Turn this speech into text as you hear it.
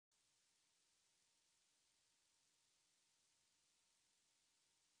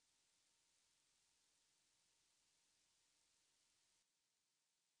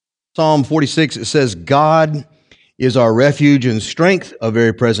Psalm 46, it says, God is our refuge and strength, a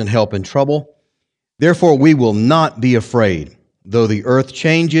very present help in trouble. Therefore we will not be afraid, though the earth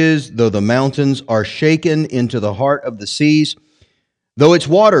changes, though the mountains are shaken into the heart of the seas, though its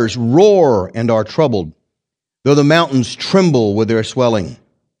waters roar and are troubled, though the mountains tremble with their swelling.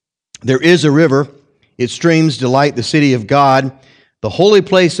 There is a river, its streams delight the city of God, the holy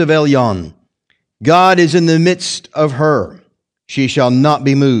place of Elyon. God is in the midst of her. She shall not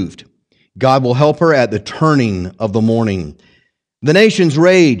be moved. God will help her at the turning of the morning. The nations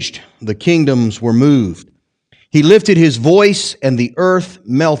raged, the kingdoms were moved. He lifted his voice, and the earth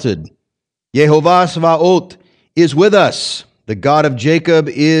melted. Yehovah Sabaoth is with us. The God of Jacob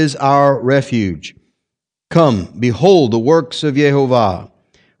is our refuge. Come, behold the works of Yehovah,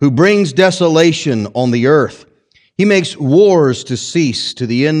 who brings desolation on the earth. He makes wars to cease to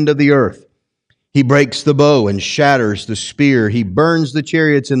the end of the earth. He breaks the bow and shatters the spear. He burns the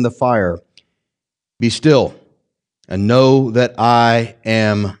chariots in the fire. Be still and know that I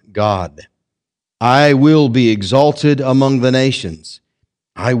am God. I will be exalted among the nations.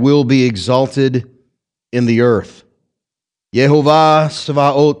 I will be exalted in the earth. Yehovah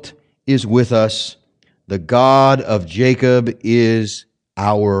Sabaoth is with us. The God of Jacob is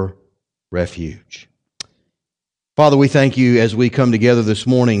our refuge. Father, we thank you as we come together this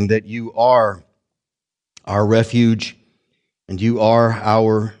morning that you are our refuge and you are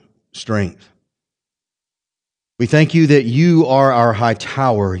our strength. We thank you that you are our high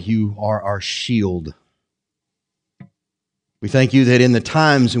tower, you are our shield. We thank you that in the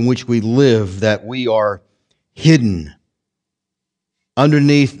times in which we live, that we are hidden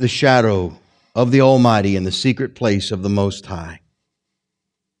underneath the shadow of the Almighty in the secret place of the Most High.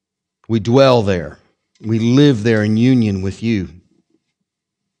 We dwell there. We live there in union with you.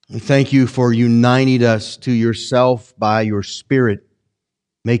 We thank you for uniting us to yourself by your Spirit,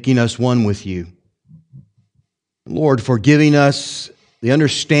 making us one with you. Lord, for giving us the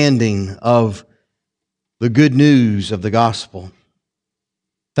understanding of the good news of the gospel.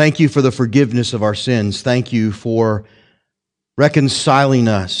 Thank you for the forgiveness of our sins. Thank you for reconciling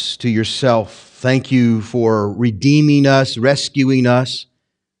us to yourself. Thank you for redeeming us, rescuing us.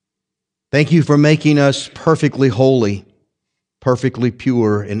 Thank you for making us perfectly holy, perfectly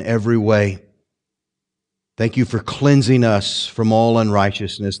pure in every way. Thank you for cleansing us from all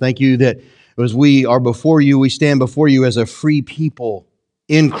unrighteousness. Thank you that as we are before you, we stand before you as a free people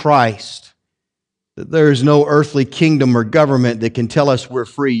in Christ. That there is no earthly kingdom or government that can tell us we're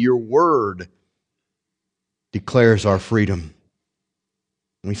free. Your word declares our freedom.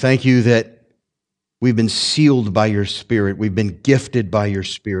 We thank you that we've been sealed by your Spirit. We've been gifted by your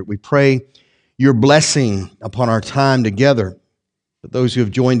Spirit. We pray your blessing upon our time together. For those who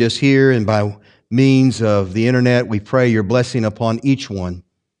have joined us here and by means of the internet, we pray your blessing upon each one.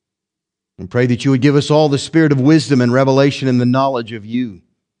 And pray that you would give us all the spirit of wisdom and revelation and the knowledge of you.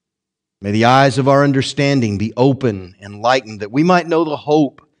 May the eyes of our understanding be open and enlightened, that we might know the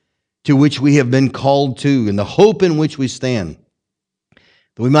hope to which we have been called to and the hope in which we stand.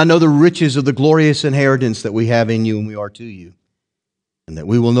 That we might know the riches of the glorious inheritance that we have in you and we are to you. And that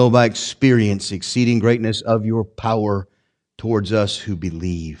we will know by experience the exceeding greatness of your power towards us who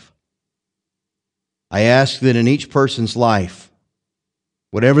believe. I ask that in each person's life,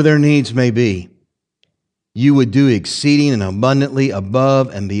 whatever their needs may be, you would do exceeding and abundantly above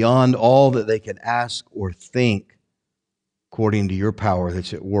and beyond all that they could ask or think, according to your power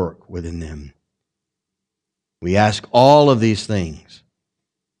that's at work within them. We ask all of these things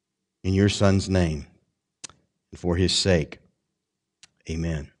in your Son's name and for his sake.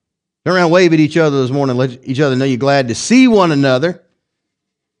 Amen. Turn around, wave at each other this morning. Let each other know you're glad to see one another.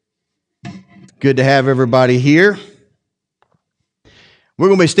 Good to have everybody here. We're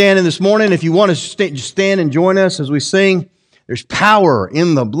going to be standing this morning. If you want to stand and join us as we sing, there's power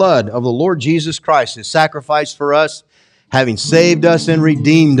in the blood of the Lord Jesus Christ, his sacrifice for us, having saved us and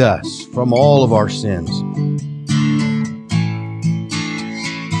redeemed us from all of our sins.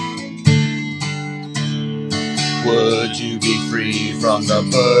 Would you be free from the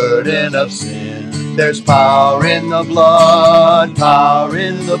burden of sin? There's power in the blood, power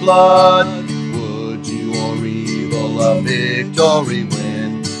in the blood. Would you or evil a victory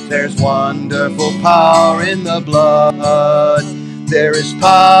win? There's wonderful power in the blood. There is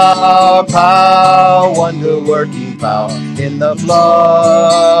power, power, wonder-working power in the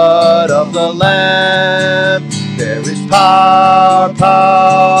blood of the Lamb. There is power,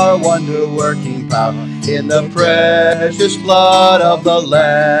 power, wonder-working power in the precious blood of the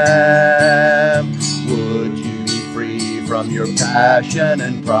Lamb. Would you be free from your passion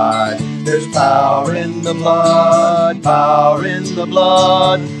and pride? There's power in the blood, power in the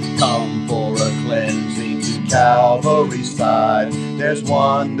blood. Come Calvary's side. There's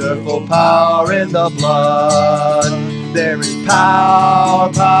wonderful power in the blood. There is power,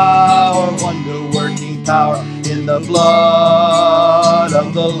 power, wonder-working power in the blood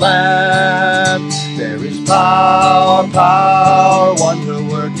of the Lamb. There is power, power,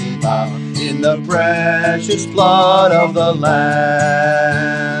 wonder-working power in the precious blood of the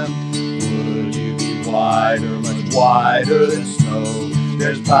Lamb. Would you be whiter, much whiter than snow?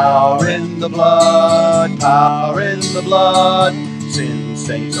 There's power in the blood, power in the blood. Sin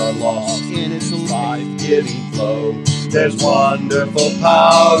saints are lost in its life-giving flow. There's wonderful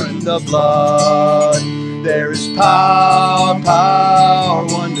power in the blood. There is power, power,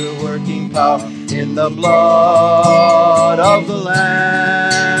 wonder-working power in the blood of the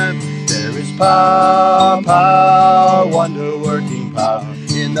Lamb. There is power, power, wonder-working power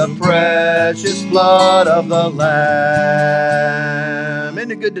in the precious blood of the Lamb.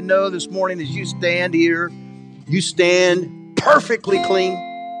 Isn't it good to know this morning as you stand here, you stand perfectly clean?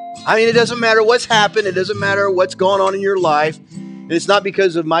 I mean, it doesn't matter what's happened. It doesn't matter what's going on in your life. And it's not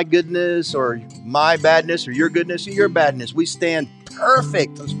because of my goodness or my badness or your goodness or your badness. We stand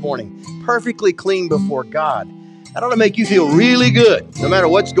perfect this morning, perfectly clean before God. That ought to make you feel really good, no matter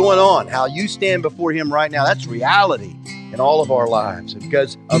what's going on. How you stand before Him right now, that's reality in all of our lives. And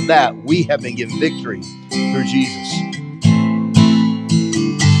because of that, we have been given victory through Jesus.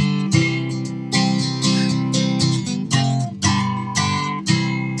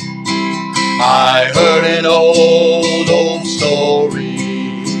 I heard an old story,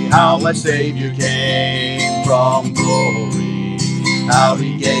 how my Savior came from glory, how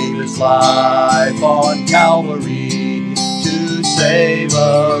He gave His life on Calvary to save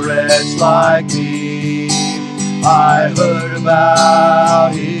a wretch like me. I heard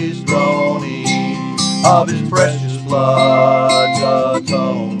about His groaning, of His precious blood's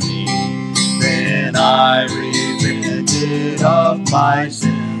atoning. Then I repented of my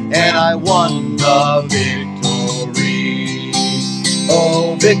sin, and I won the victory.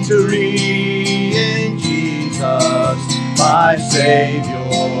 Oh, victory in Jesus, my Savior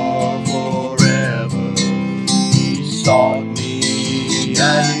forever. He sought me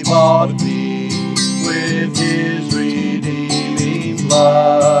and He bought me with His redeeming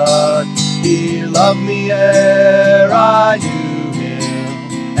blood. He loved me ere I knew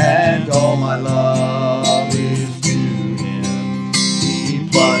Him, and all my love is to Him. He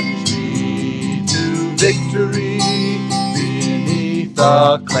plunged me to victory beneath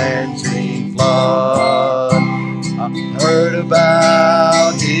the cleansing flood. I heard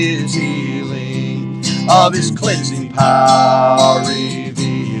about His healing, of His cleansing power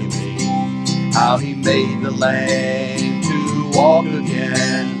revealing, how He made the lame to walk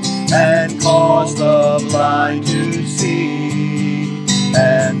again and caused the blind to see.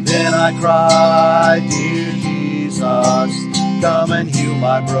 And then I cried, dear Jesus, come and heal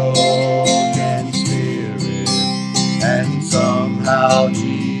my broken spirit. And somehow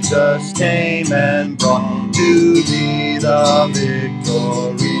Jesus came and brought to me the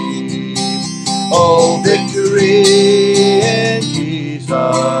victory. Oh, victory in Jesus,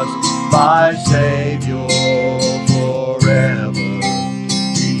 my Savior forever.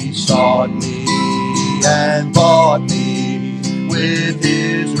 He sought me and bought me with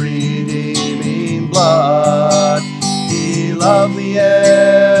His redeeming blood. He loved me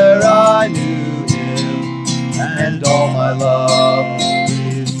ere I knew Him, and all my love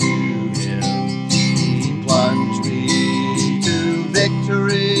is to Him. He plunged me to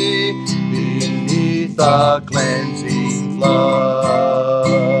victory beneath the cleansing flood.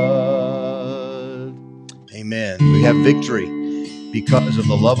 Amen. We have victory because of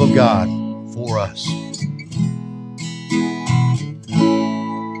the love of God for us.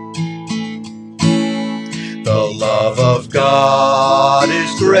 The love of God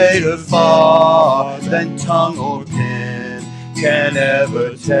is greater far than tongue or pen can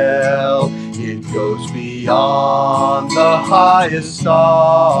ever tell. It goes beyond the highest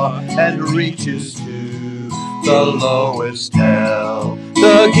star and reaches to the lowest hell.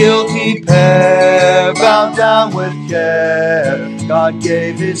 The guilty pair bowed down with care, God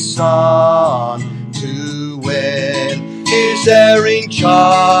gave His Son to win. His erring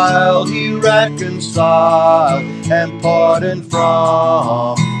child He reconciled and pardoned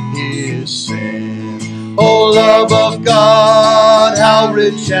from his sin. Oh, love of God, how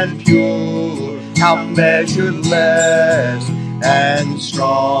rich and pure, how measureless and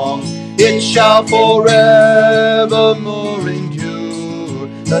strong. It shall forevermore endure,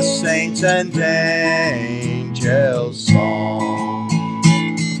 the saints and angels' song.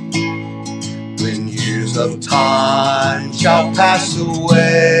 When years of time shall pass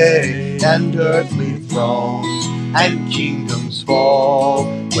away and earthly thrones and kingdoms fall.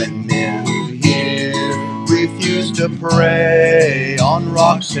 When men who hear refuse to pray, on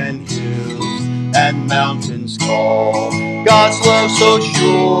rocks and hills and mountains call. God's love so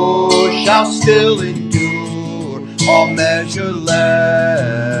sure shall still endure, all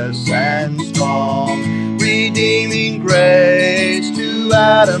measureless and strong, redeeming grace to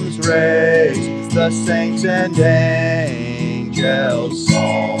Adam's race, the saints and angels'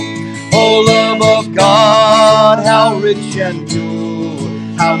 song. O love of God, how rich and pure,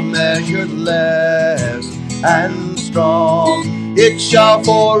 how measureless and strong, it shall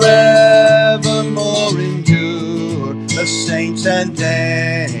forevermore endure, the saints and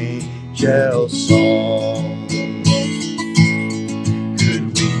angels' song.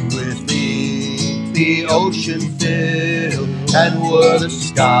 Could we with the ocean fill, and were the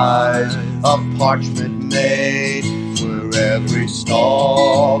skies of parchment made, were every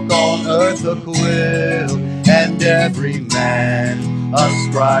stalk on earth a quill, and every man a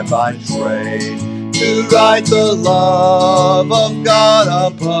scribe by trade, to write the love of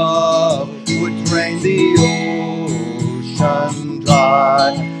God above, would drain the ocean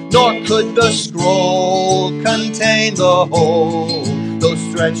dry, nor could the scroll contain the whole, though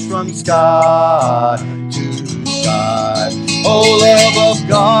stretched from sky to sky. O love of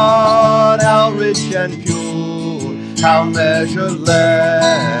God, how rich and pure, how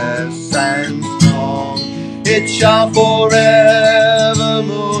measureless and strong, it shall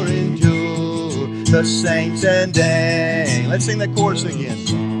forevermore endure, the saints and angels. Let's sing that chorus again.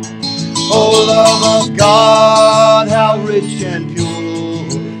 O love of God, how rich and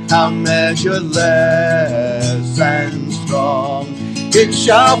pure, how measureless and strong, it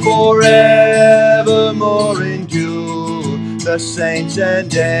shall forevermore endure, the saints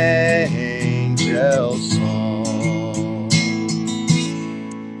and angels' song.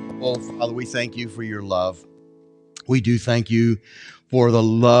 Oh, Father, we thank you for your love. We do thank you for the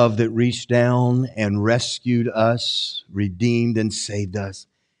love that reached down and rescued us, redeemed and saved us.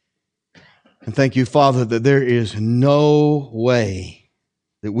 And thank you, Father, that there is no way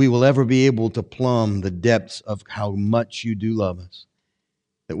that we will ever be able to plumb the depths of how much you do love us.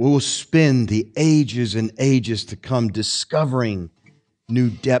 That we will spend the ages and ages to come discovering new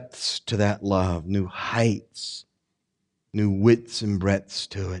depths to that love, new heights, new widths and breadths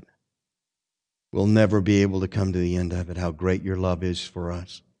to it. We'll never be able to come to the end of it, how great your love is for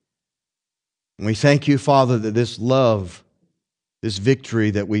us. And we thank you, Father, that this love, this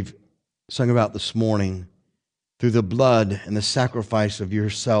victory that we've sung about this morning, through the blood and the sacrifice of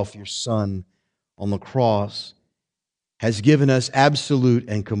yourself, your Son, on the cross, has given us absolute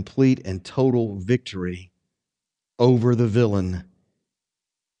and complete and total victory over the villain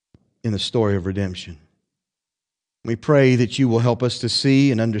in the story of redemption. We pray that you will help us to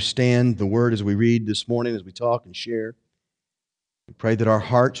see and understand the Word as we read this morning, as we talk and share. We pray that our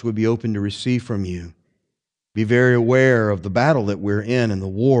hearts would be open to receive from you. Be very aware of the battle that we're in and the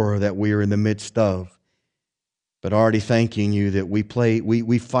war that we are in the midst of. But already thanking you that we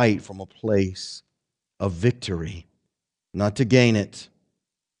fight from a place of victory, not to gain it,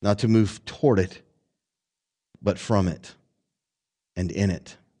 not to move toward it, but from it and in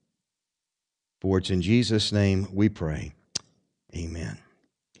it. For it's in Jesus' name we pray. Amen.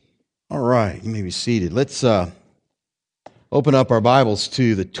 All right, you may be seated. Let's open up our Bibles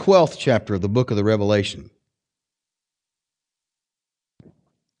to the 12th chapter of the book of the Revelation.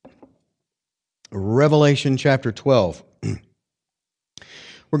 Revelation chapter 12.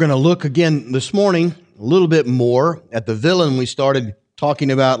 We're going to look again this morning a little bit more at the villain we started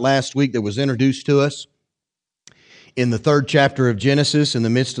talking about last week that was introduced to us in the 3rd chapter of Genesis in the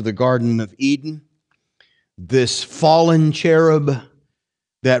midst of the Garden of Eden. This fallen cherub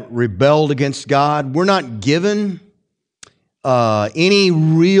that rebelled against God. We're not given any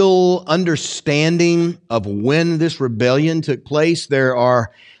real understanding of when this rebellion took place. There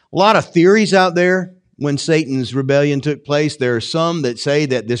are a lot of theories out there when Satan's rebellion took place. There are some that say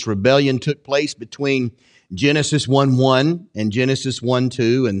that this rebellion took place between Genesis 1:1 and Genesis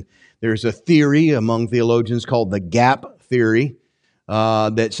 1:2, and there's a theory among theologians called the gap theory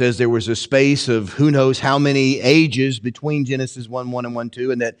that says there was a space of who knows how many ages between Genesis 1:1 and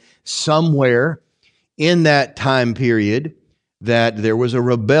 1:2, and that somewhere in that time period that there was a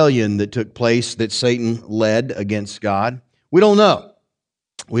rebellion that took place that Satan led against God. We don't know.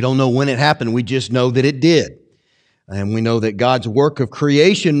 We don't know when it happened. We just know that it did. And we know that God's work of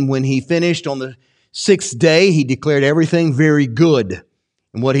creation, when He finished on the 6th day, He declared everything very good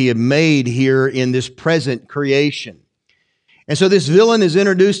and what He had made here in this present creation. And so this villain is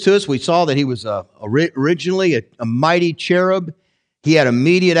introduced to us. We saw that he was originally a mighty cherub. He had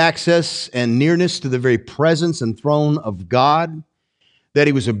immediate access and nearness to the very presence and throne of God, that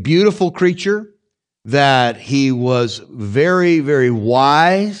he was a beautiful creature, that he was very, very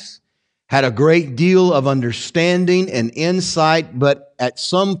wise, had a great deal of understanding and insight, but at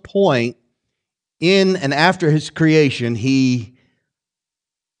some point in and after his creation, he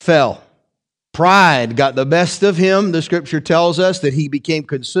fell. Pride got the best of him. The scripture tells us that he became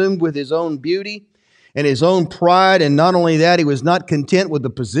consumed with his own beauty and his own pride. And not only that, he was not content with the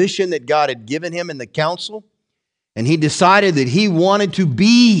position that God had given him in the council. And he decided that he wanted to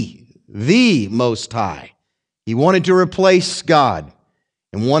be the Most High. He wanted to replace God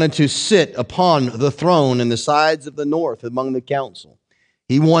and wanted to sit upon the throne in the sides of the north among the council.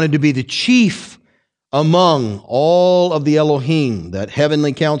 He wanted to be the chief among all of the Elohim, that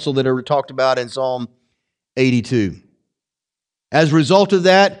heavenly council that are talked about in Psalm 82. As a result of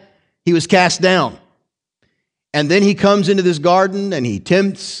that, he was cast down. And then he comes into this garden and he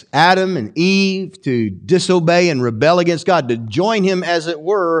tempts Adam and Eve to disobey and rebel against God, to join him, as it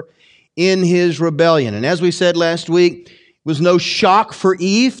were, in his rebellion. And as we said last week, it was no shock for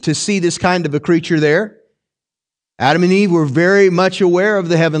Eve to see this kind of a creature there. Adam and Eve were very much aware of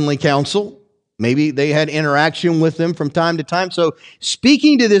the heavenly council. Maybe they had interaction with them from time to time. So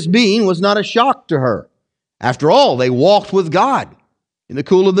speaking to this being was not a shock to her. After all, they walked with God in the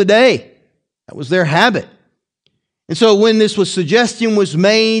cool of the day. That was their habit. And so when this suggestion was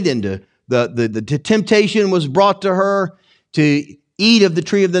made and the temptation was brought to her to eat of the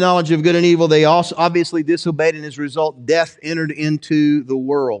tree of the knowledge of good and evil, they also obviously disobeyed, and as a result, death entered into the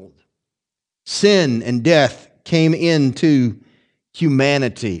world. Sin and death came into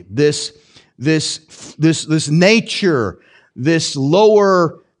humanity. This nature, this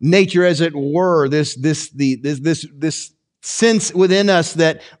lower nature, as it were, this sense within us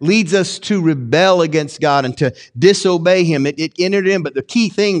that leads us to rebel against God and to disobey Him. It entered in, but the key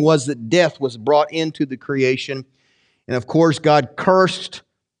thing was that death was brought into the creation. And of course, God cursed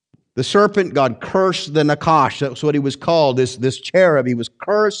the serpent. God cursed the Nakash. That's what he was called, this cherub. He was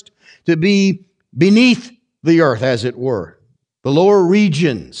cursed to be beneath the earth, as it were, the lower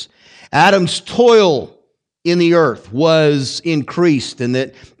regions. Adam's toil in the earth was increased, and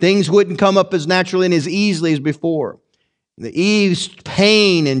that things wouldn't come up as naturally and as easily as before. Eve's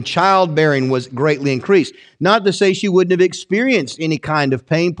pain in childbearing was greatly increased. Not to say she wouldn't have experienced any kind of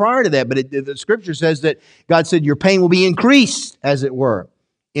pain prior to that, but the scripture says that God said your pain will be increased, as it were,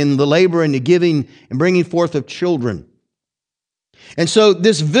 in the labor and the giving and bringing forth of children. And so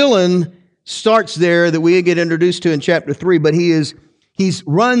this villain starts there that we get introduced to in chapter 3, but he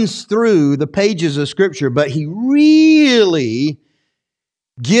runs through the pages of scripture, but he really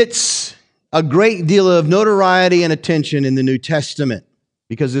gets a great deal of notoriety and attention in the New Testament,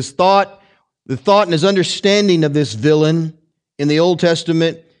 because the thought and his understanding of this villain in the Old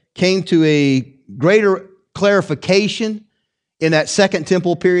Testament came to a greater clarification in that Second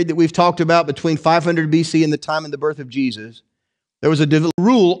Temple period that we've talked about between 500 BC and the time of the birth of Jesus. There was a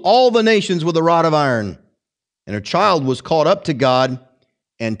rule all the nations with a rod of iron, and her child was caught up to God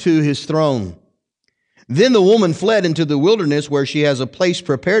and to His throne. Then the woman fled into the wilderness, where she has a place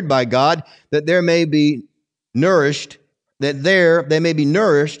prepared by God, that there may be nourished, that there they may be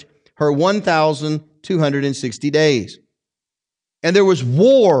nourished her 1,260 days. And there was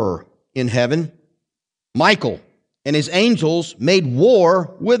war in heaven. Michael and his angels made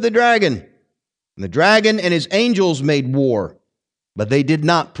war with the dragon. And the dragon and his angels made war, but they did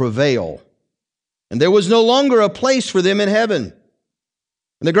not prevail. And there was no longer a place for them in heaven.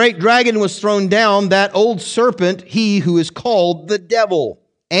 And the great dragon was thrown down, that old serpent, he who is called the devil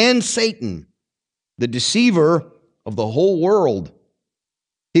and Satan, the deceiver of the whole world.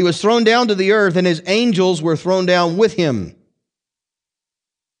 He was thrown down to the earth, and his angels were thrown down with him.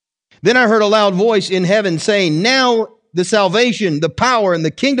 Then I heard a loud voice in heaven saying, now the salvation, the power, and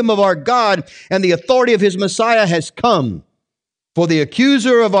the kingdom of our God and the authority of His Messiah has come. For the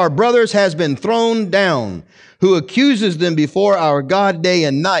accuser of our brothers has been thrown down, who accuses them before our God day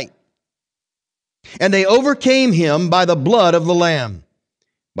and night. And they overcame him by the blood of the Lamb,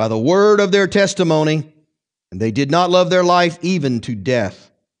 by the word of their testimony, and they did not love their life even to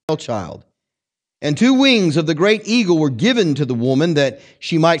death. Child. And 2 wings of the great eagle were given to the woman, that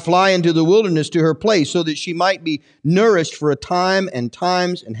she might fly into the wilderness to her place, so that she might be nourished for a time and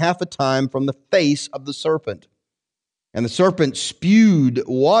times and half a time from the face of the serpent. And the serpent spewed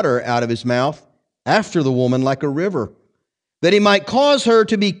water out of his mouth after the woman like a river, that he might cause her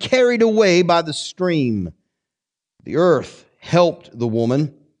to be carried away by the stream. The earth helped the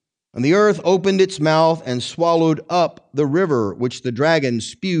woman, and the earth opened its mouth and swallowed up the river which the dragon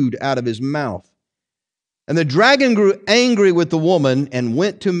spewed out of his mouth. And the dragon grew angry with the woman and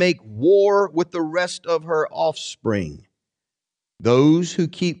went to make war with the rest of her offspring, those who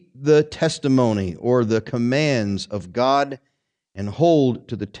keep the testimony or the commands of God and hold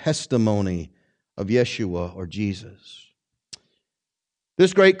to the testimony of Yeshua or Jesus.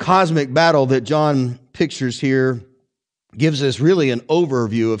 This great cosmic battle that John pictures here gives us really an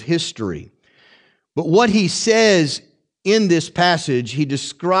overview of history. But what he says in this passage, he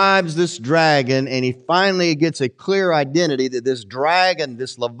describes this dragon, and he finally gets a clear identity that this dragon,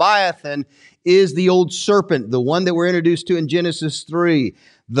 this Leviathan, is the old serpent, the one that we're introduced to in Genesis 3,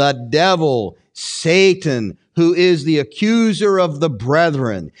 the devil, Satan, who is the accuser of the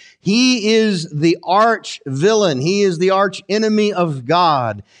brethren. He is the arch villain. He is the arch enemy of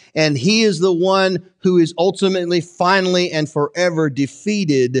God. And he is the one who is ultimately, finally, and forever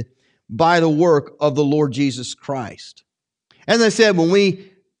defeated by the work of the Lord Jesus Christ. As I said, when we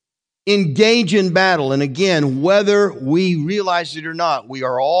engage in battle, and again, whether we realize it or not, we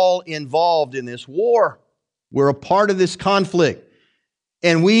are all involved in this war. We're a part of this conflict.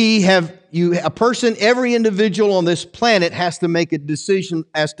 And every individual on this planet has to make a decision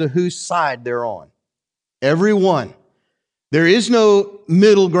as to whose side they're on. Everyone. There is no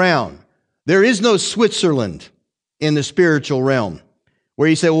middle ground. There is no Switzerland in the spiritual realm where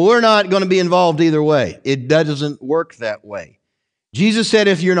you say, well, we're not going to be involved either way. It doesn't work that way. Jesus said,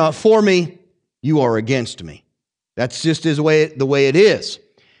 if you're not for me, you are against me. That's just the way it is.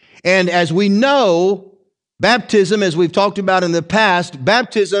 And as we know, baptism, as we've talked about in the past,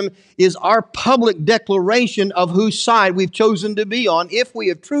 baptism is our public declaration of whose side we've chosen to be on if we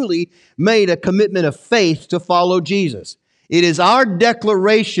have truly made a commitment of faith to follow Jesus. It is our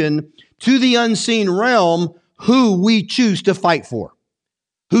declaration to the unseen realm who we choose to fight for,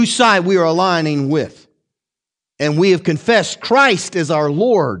 whose side we are aligning with. And we have confessed Christ as our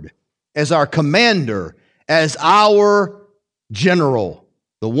Lord, as our commander, as our general,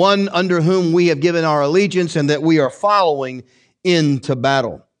 the one under whom we have given our allegiance and that we are following into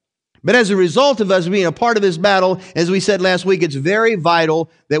battle. But as a result of us being a part of this battle, as we said last week, it's very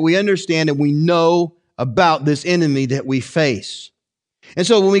vital that we understand and we know about this enemy that we face. And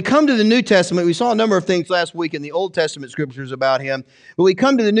so when we come to the New Testament, we saw a number of things last week in the Old Testament scriptures about him. When we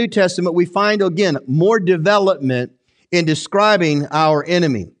come to the New Testament, we find, again, more development in describing our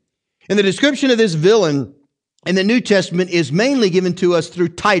enemy. And the description of this villain in the New Testament is mainly given to us through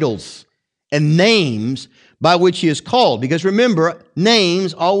titles and names by which he is called. Because remember,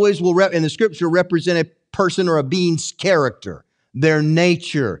 names always will, in the scripture, represent a person or a being's character, their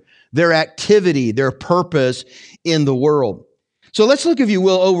nature, their activity, their purpose in the world. So let's look, if you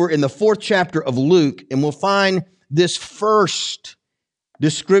will, over in the 4th chapter of Luke, and we'll find this first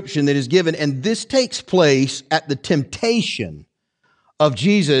description that is given. And this takes place at the temptation of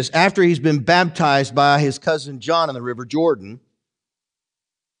Jesus after he's been baptized by his cousin John in the River Jordan.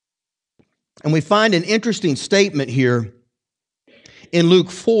 And we find an interesting statement here in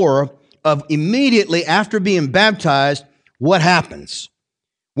Luke 4 of immediately after being baptized, what happens?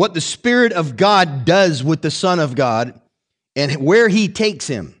 What the Spirit of God does with the Son of God and where he takes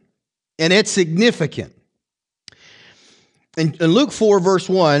him. And it's significant. In Luke 4, verse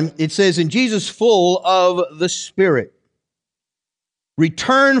 1, it says, and Jesus, full of the Spirit,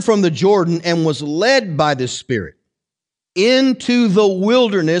 returned from the Jordan and was led by the Spirit into the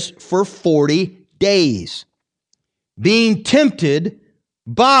wilderness for 40 days, being tempted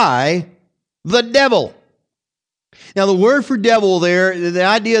by the devil. Now, the word for devil there, the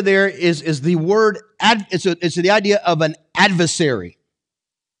idea there is the word, it's the idea of an adversary.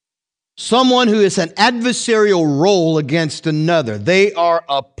 Someone who is an adversarial role against another. They are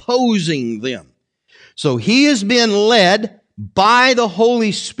opposing them. So he has been led by the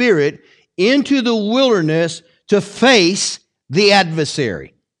Holy Spirit into the wilderness to face the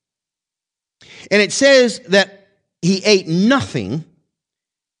adversary. And it says that he ate nothing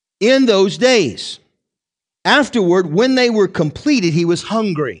in those days. Afterward, when they were completed, he was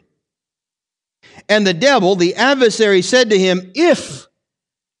hungry. And the devil, the adversary, said to him, if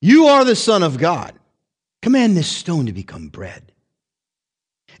you are the Son of God, command this stone to become bread.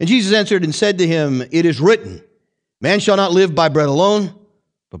 And Jesus answered and said to him, it is written, man shall not live by bread alone,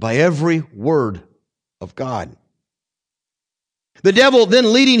 but by every word of God. The devil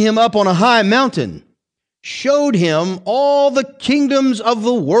then, leading him up on a high mountain, showed him all the kingdoms of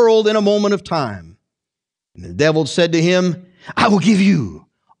the world in a moment of time. And the devil said to him, I will give you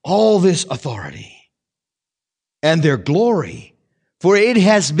all this authority and their glory, for it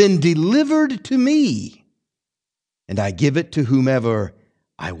has been delivered to me, and I give it to whomever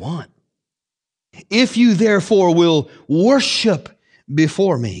I want. If you therefore will worship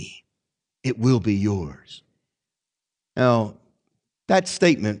before me, it will be yours. Now, that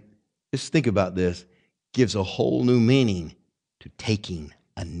statement, just think about this, gives a whole new meaning to taking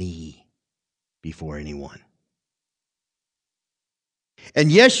a knee before anyone.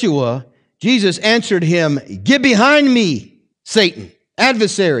 And Yeshua, Jesus answered him, "Get behind me, Satan,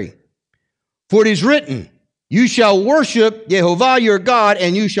 adversary. For it is written, you shall worship Jehovah your God,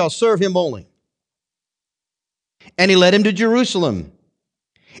 and you shall serve him only." And he led him to Jerusalem,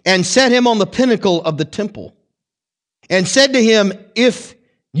 and set him on the pinnacle of the temple, and said to him, "If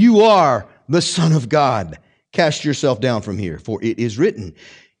you are the Son of God, cast yourself down from here, for it is written,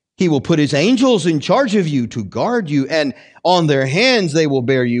 he will put his angels in charge of you to guard you, and on their hands they will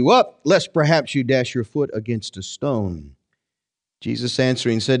bear you up, lest perhaps you dash your foot against a stone." Jesus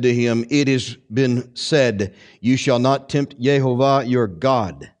answering said to him, "It has been said, you shall not tempt Jehovah your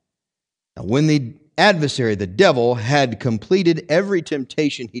God." Now when the adversary, the devil, had completed every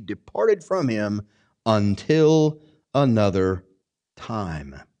temptation, he departed from him until another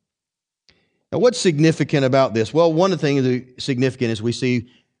time. Now what's significant about this? Well, one of the things that's significant is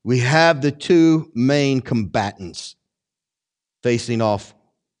we have the two main combatants facing off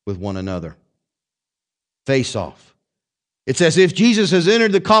with one another. Face off. It's as if Jesus has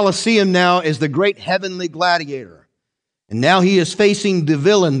entered the Colosseum now as the great heavenly gladiator. And now he is facing the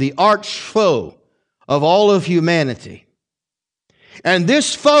villain, the arch foe of all of humanity. And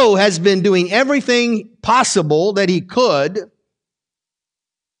this foe has been doing everything possible that he could,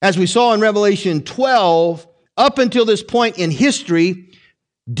 as we saw in Revelation 12, up until this point in history,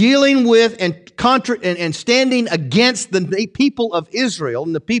 dealing with and standing against the people of Israel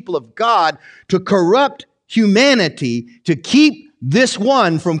and the people of God to corrupt humanity, to keep this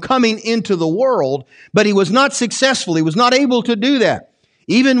one from coming into the world. But he was not successful. He was not able to do that.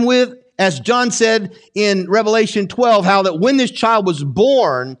 Even with, as John said in Revelation 12, how that when this child was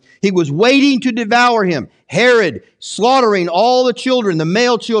born, he was waiting to devour him. Herod slaughtering all the children, the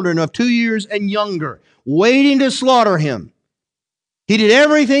male children of 2 years and younger, waiting to slaughter him. He did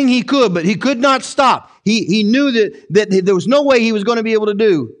everything he could, but he could not stop. He knew that there was no way he was going to be able to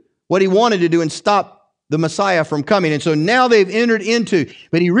do what he wanted to do and stop the Messiah from coming. And so now they've entered into,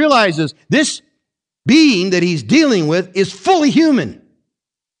 but he realizes this being that he's dealing with is fully human.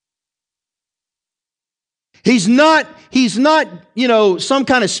 He's not, some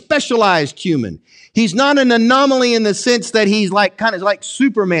kind of specialized human. He's not an anomaly in the sense that he's kind of like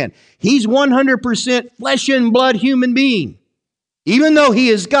Superman. He's 100% flesh and blood human being. Even though he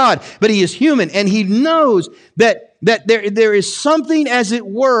is God, but he is human. And he knows that there is something, as it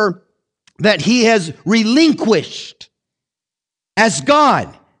were, that he has relinquished as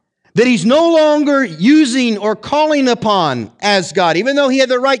God. That he's no longer using or calling upon as God, even though he had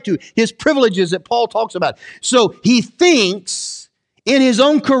the right to, his privileges that Paul talks about. So he thinks in his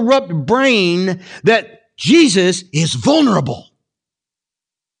own corrupt brain that Jesus is vulnerable.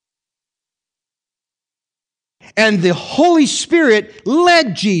 And the Holy Spirit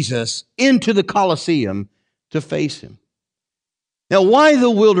led Jesus into the Colosseum to face him. Now, why the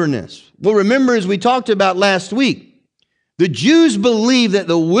wilderness? Well, remember, as we talked about last week, the Jews believed that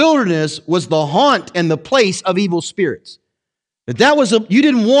the wilderness was the haunt and the place of evil spirits. You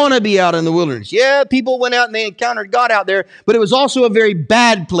didn't want to be out in the wilderness. Yeah, people went out and they encountered God out there, but it was also a very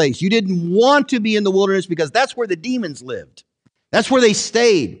bad place. You didn't want to be in the wilderness because that's where the demons lived. That's where they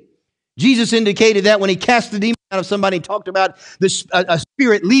stayed. Jesus indicated that when he cast the demon out of somebody, he talked about a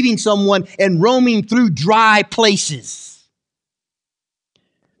spirit leaving someone and roaming through dry places.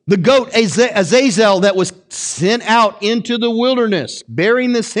 The goat Azazel that was sent out into the wilderness,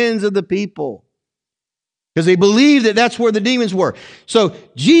 bearing the sins of the people. Because they believed that that's where the demons were. So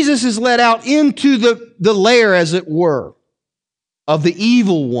Jesus is led out into the lair, as it were, of the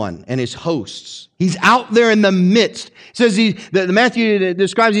evil one and his hosts. He's out there in the midst. It says Matthew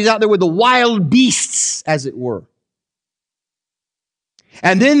describes he's out there with the wild beasts, as it were.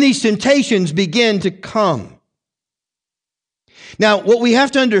 And then these temptations begin to come. Now, what we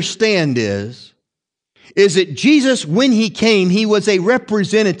have to understand is that Jesus, when he came, he was a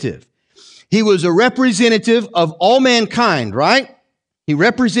representative. He was a representative of all mankind, right? He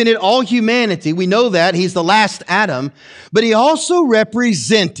represented all humanity. We know that. He's the last Adam. But he also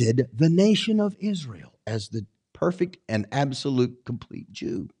represented the nation of Israel as the perfect and absolute complete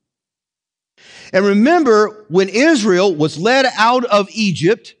Jew. And remember, when Israel was led out of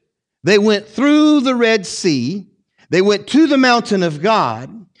Egypt, they went through the Red Sea. They went to the mountain of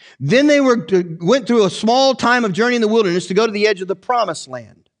God. Then they went through a small time of journey in the wilderness to go to the edge of the promised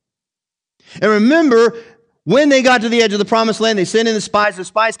land. And remember, when they got to the edge of the promised land, they sent in the spies. The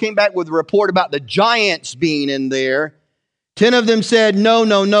spies came back with a report about the giants being in there, 10 of them said, no,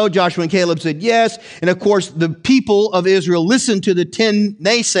 no, no. Joshua and Caleb said yes. And of course, the people of Israel listened to the 10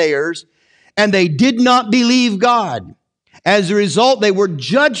 naysayers, and they did not believe God. As a result, they were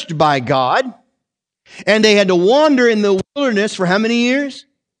judged by God, and they had to wander in the wilderness for how many years?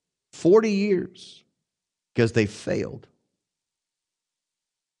 40 years, because they failed.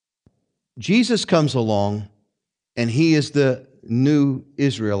 Jesus comes along, and he is the new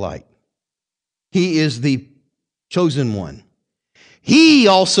Israelite. He is the chosen one. He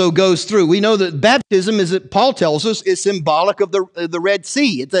also goes through. We know that baptism, as Paul tells us, is symbolic of the Red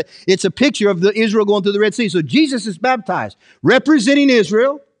Sea. It's a picture of the Israel going through the Red Sea. So Jesus is baptized, representing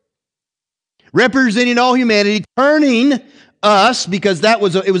Israel, representing all humanity, turning us, because it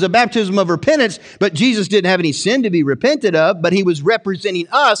was a baptism of repentance, but Jesus didn't have any sin to be repented of, but he was representing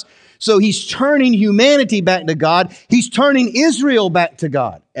us. So he's turning humanity back to God. He's turning Israel back to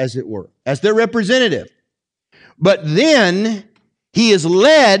God, as it were, as their representative. But then he is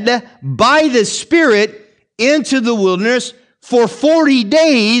led by the Spirit into the wilderness for 40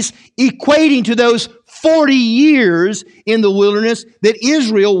 days, equating to those 40 years in the wilderness that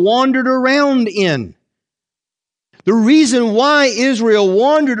Israel wandered around in. The reason why Israel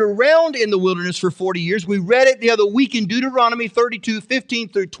wandered around in the wilderness for 40 years, we read it the other week in Deuteronomy 32, 15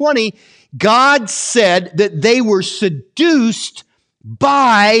 through 20. God said that they were seduced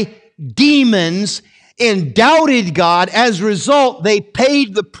by demons and doubted God. As a result, they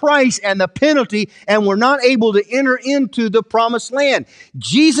paid the price and the penalty and were not able to enter into the promised land.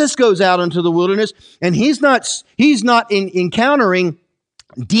 Jesus goes out into the wilderness, and he's not encountering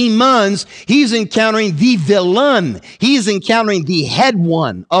demons. He's encountering the villain. He's encountering the head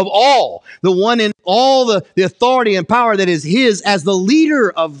one of all, the one in all the authority and power that is his as the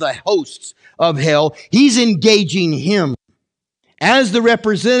leader of the hosts of hell. He's engaging him as the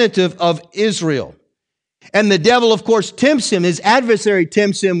representative of Israel. And the devil, of course, tempts him. His adversary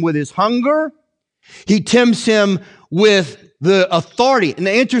tempts him with his hunger. He tempts him with the authority. And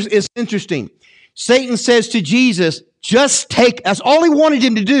it's interesting. Satan says to Jesus, that's all he wanted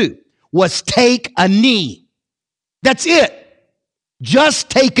him to do, was take a knee. That's it. Just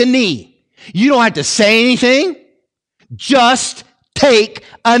take a knee. You don't have to say anything. Just take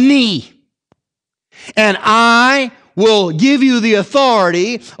a knee. And I will give you the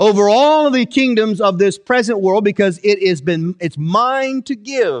authority over all of the kingdoms of this present world, because it's mine to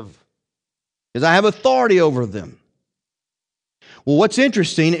give, because I have authority over them. Well, what's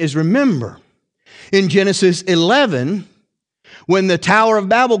interesting is, remember, in Genesis 11, when the Tower of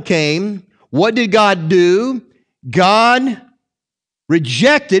Babel came, what did God do? God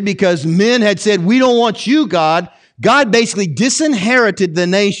rejected, because men had said, we don't want you, God. God basically disinherited the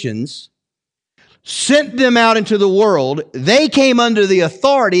nations, sent them out into the world. They came under the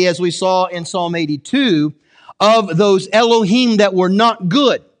authority, as we saw in Psalm 82, of those Elohim that were not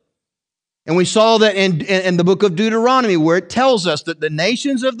good. And we saw that in the book of Deuteronomy, where it tells us that the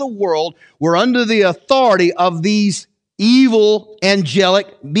nations of the world were under the authority of these evil angelic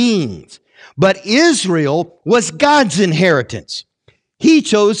beings. But Israel was God's inheritance. He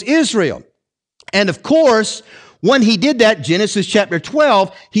chose Israel. And of course, when he did that, Genesis chapter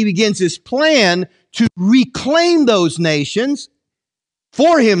 12, he begins his plan to reclaim those nations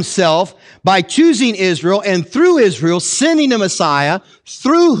for himself by choosing Israel, and through Israel sending a Messiah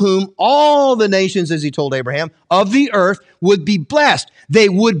through whom all the nations, as he told Abraham, of the earth would be blessed. They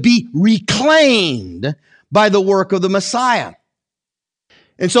would be reclaimed by the work of the Messiah.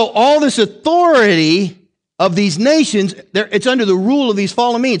 And so all this authority of these nations, it's under the rule of these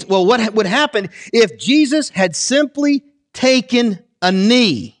fallen beings. Well, what would happen if Jesus had simply taken a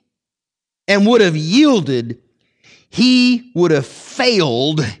knee and would have yielded? He would have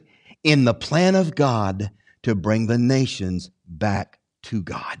failed in the plan of God to bring the nations back to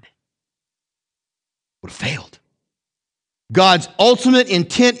God. Would have failed. God's ultimate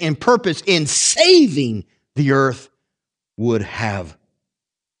intent and purpose in saving the earth would have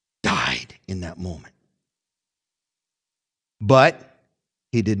died in that moment. But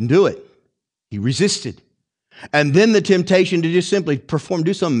he didn't do it. He resisted. And then the temptation to just simply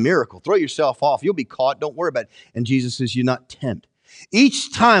do some miracle. Throw yourself off. You'll be caught. Don't worry about it. And Jesus says, you're not tempt.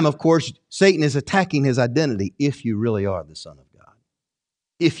 Each time, of course, Satan is attacking his identity. If you really are the Son of God.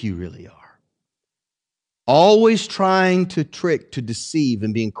 If you really are. Always trying to trick, to deceive,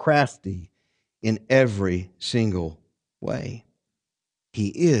 and being crafty in every single way. He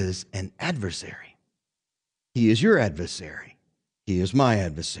is an adversary. He is your adversary. He is my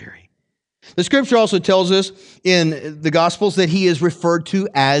adversary. The scripture also tells us in the Gospels that he is referred to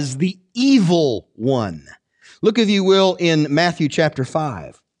as the evil one. Look, if you will, in Matthew chapter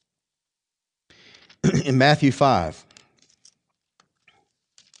 5. In Matthew 5.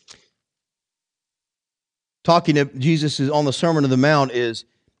 Jesus is on the Sermon on the Mount is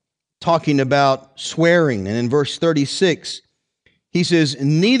talking about swearing. And in verse 36, he says,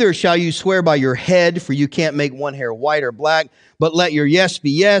 neither shall you swear by your head, for you can't make one hair white or black, but let your yes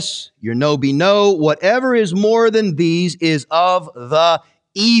be yes, your no be no. Whatever is more than these is of the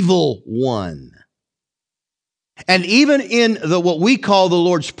evil one. And even in what we call the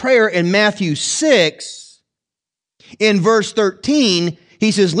Lord's Prayer in Matthew 6, in verse 13,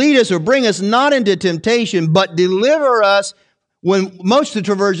 he says, lead us or bring us not into temptation, but deliver us. When most of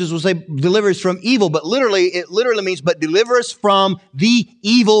the versions will say deliver us from evil, but it literally means, but deliver us from the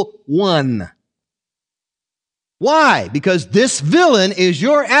evil one. Why? Because this villain is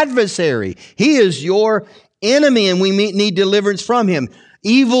your adversary. He is your enemy, and we need deliverance from him.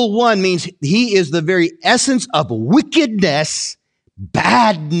 Evil one means he is the very essence of wickedness,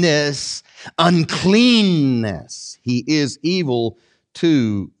 badness, uncleanness. He is evil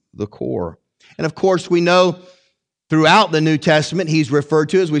to the core. And of course, we know throughout the New Testament, he's referred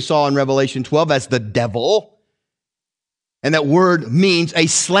to, as we saw in Revelation 12, as the devil. And that word means a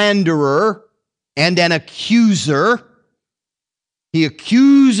slanderer and an accuser. He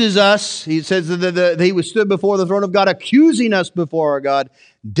accuses us. He says that he stood before the throne of God, accusing us before our God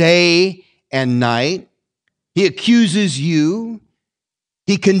day and night. He accuses you.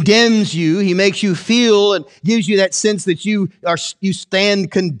 He condemns you. He makes you feel and gives you that sense that you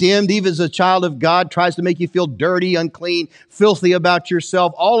stand condemned, even as a child of God, tries to make you feel dirty, unclean, filthy about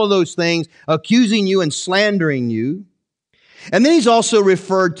yourself, all of those things, accusing you and slandering you. And then he's also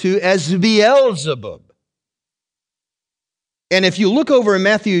referred to as Beelzebub. And if you look over in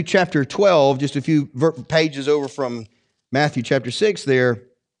Matthew chapter 12, just a few pages over from Matthew chapter 6 there,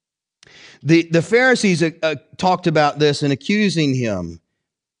 the Pharisees talked about this and accusing him.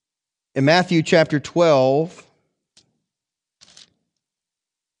 In Matthew chapter 12,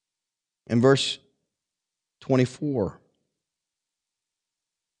 and verse 24.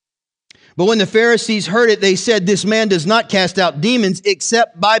 But when the Pharisees heard it, they said, this man does not cast out demons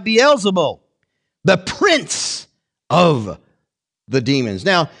except by Beelzebul, the prince of the demons.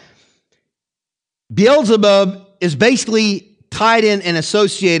 Now, Beelzebub is basically tied in and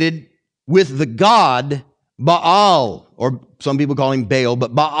associated with the god Baal, or some people call him Baal,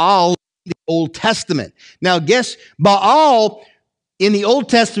 but Baal in the Old Testament. Now, guess Baal in the Old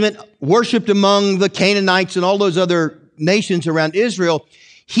Testament worshipped among the Canaanites and all those other nations around Israel.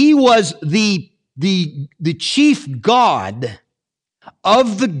 He was the chief god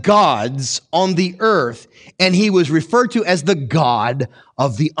of the gods on the earth, and he was referred to as the god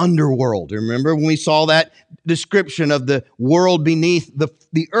of the underworld. Remember when we saw that description of the world beneath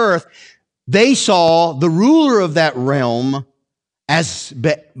the earth? They saw the ruler of that realm as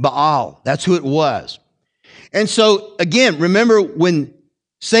Baal. That's who it was. And so, again, remember when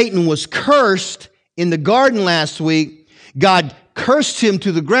Satan was cursed in the garden last week, God cursed him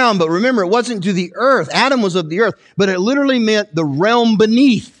to the ground, but remember, it wasn't to the earth. Adam was of the earth, but it literally meant the realm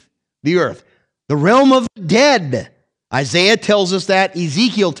beneath the earth, the realm of the dead. Isaiah tells us that.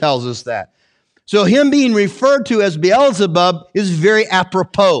 Ezekiel tells us that. So him being referred to as Beelzebub is very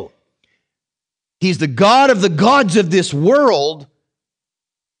apropos. He's the god of the gods of this world,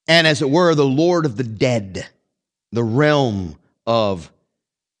 and as it were, the Lord of the dead, the realm of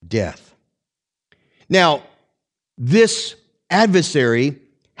death. Now, this adversary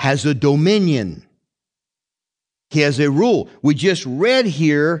has a dominion. He has a rule. We just read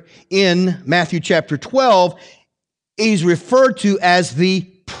here in Matthew chapter 12, he's referred to as the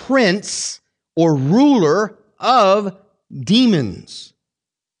prince or ruler of demons.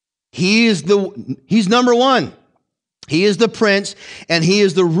 He's number one. He is the prince, and he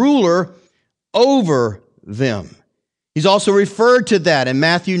is the ruler over them. He's also referred to that in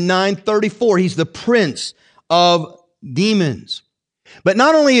Matthew 9:34. He's the prince of demons. But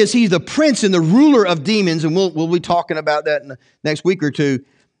not only is he the prince and the ruler of demons, and we'll be talking about that in the next week or two.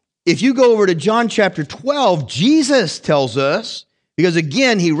 If you go over to John chapter 12, Jesus tells us, because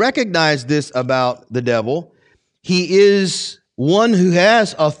again, he recognized this about the devil. He is one who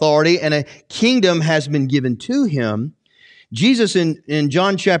has authority, and a kingdom has been given to him. Jesus in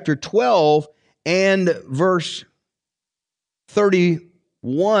John chapter 12 and verse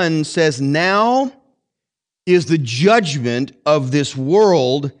 31 says, now is the judgment of this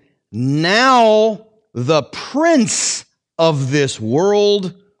world. Now the prince of this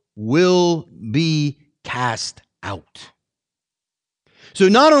world will be cast out. So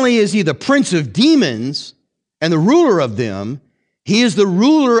not only is he the prince of demons and the ruler of them, he is the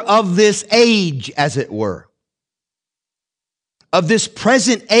ruler of this age, as it were. Of this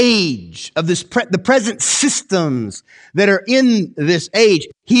present age, of the present systems that are in this age.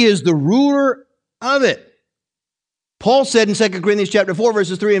 He is the ruler of it. Paul said in 2 Corinthians chapter 4,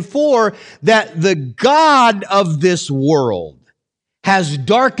 verses 3 and 4, that the God of this world has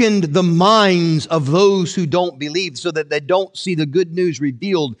darkened the minds of those who don't believe so that they don't see the good news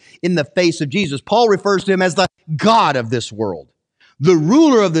revealed in the face of Jesus. Paul refers to him as the God of this world. The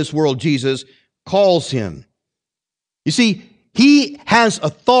ruler of this world, Jesus calls him. You see, he has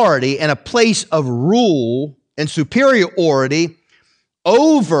authority and a place of rule and superiority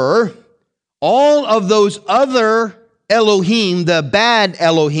over all of those other Elohim, the bad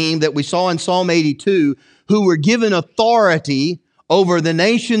Elohim that we saw in Psalm 82, who were given authority over the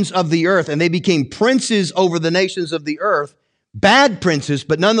nations of the earth, and they became princes over the nations of the earth, bad princes,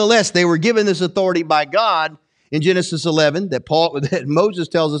 but nonetheless, they were given this authority by God in Genesis 11 that Moses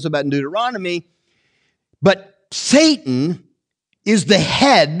tells us about in Deuteronomy. But Satan is the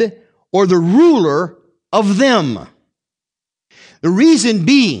head or the ruler of them. The reason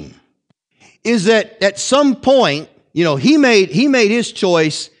being is that at some point, he made his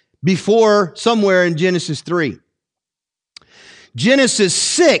choice before somewhere in Genesis 3. Genesis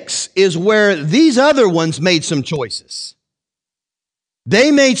 6 is where these other ones made some choices.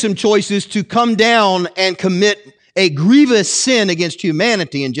 They made some choices to come down and commit a grievous sin against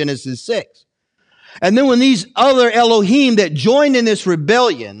humanity in Genesis 6. And then when these other Elohim that joined in this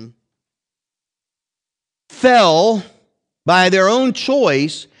rebellion fell by their own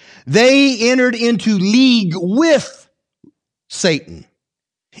choice, they entered into league with Satan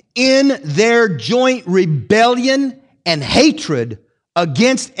in their joint rebellion and hatred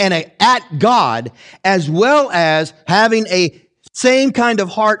against and at God, as well as having a same kind of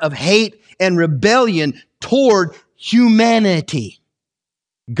heart of hate and rebellion toward humanity.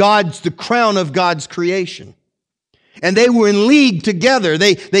 The crown of God's creation. And they were in league together.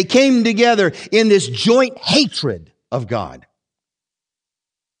 They came together in this joint hatred of God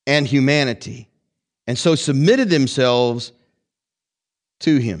and humanity, and so submitted themselves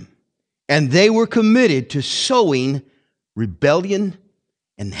to him. And they were committed to sowing rebellion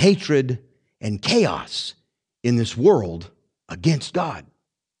and hatred and chaos in this world against God.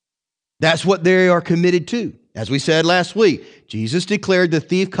 That's what they are committed to. As we said last week, Jesus declared the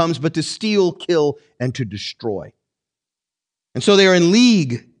thief comes but to steal, kill, and to destroy. And so they are in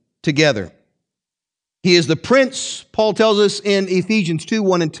league together. He is the prince, Paul tells us in Ephesians 2,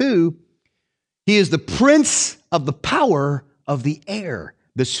 1 and 2, he is the prince of the power of the air,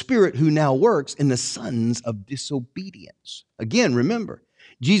 the spirit who now works in the sons of disobedience. Again, remember,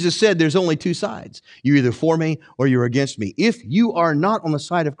 Jesus said there's only two sides. You're either for me or you're against me. If you are not on the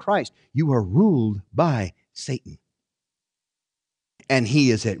side of Christ, you are ruled by Satan. And he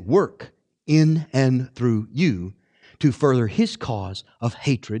is at work in and through you to further his cause of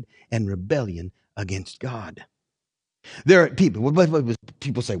hatred and rebellion against God. There are people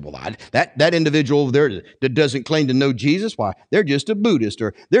say, well, that individual over there that doesn't claim to know Jesus, why? They're just a Buddhist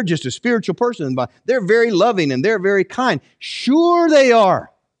or they're just a spiritual person. They're very loving and they're very kind. Sure they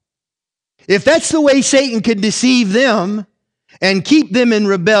are. If that's the way Satan can deceive them and keep them in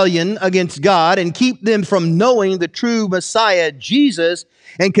rebellion against God and keep them from knowing the true Messiah, Jesus,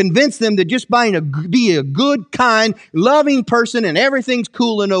 and convince them that just be a good, kind, loving person and everything's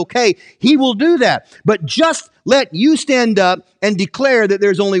cool and okay, he will do that. But just let you stand up and declare that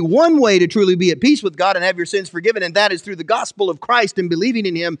there's only one way to truly be at peace with God and have your sins forgiven, and that is through the gospel of Christ and believing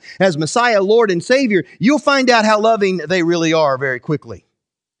in him as Messiah, Lord, and Savior. You'll find out how loving they really are very quickly.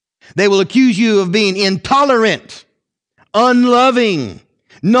 They will accuse you of being intolerant, unloving,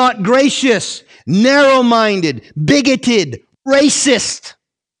 not gracious, narrow-minded, bigoted, racist.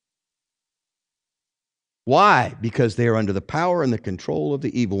 Why? Because they are under the power and the control of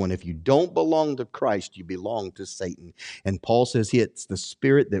the evil one. If you don't belong to Christ, you belong to Satan. And Paul says it's the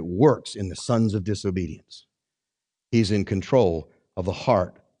spirit that works in the sons of disobedience. He's in control of the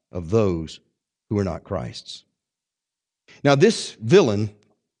heart of those who are not Christ's. Now, this villain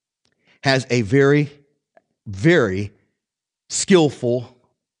has a very, very skillful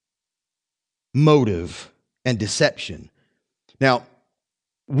motive and deception. Now,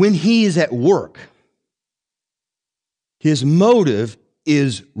 when he is at work, his motive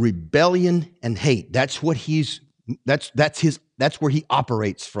is rebellion and hate. That's what that's where he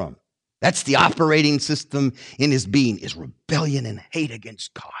operates from. That's the operating system in his being, is rebellion and hate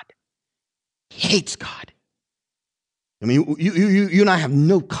against God. He hates God. I mean, you and I have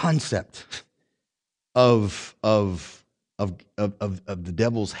no concept of the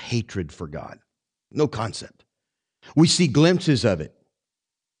devil's hatred for God. No concept. We see glimpses of it.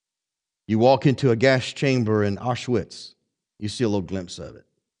 You walk into a gas chamber in Auschwitz, you see a little glimpse of it.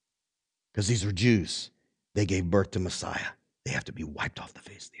 Because these are Jews. They gave birth to Messiah. They have to be wiped off the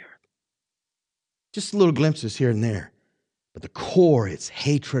face of the earth. Just little glimpses here and there. But the core, it's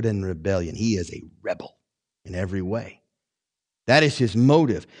hatred and rebellion. He is a rebel in every way. That is his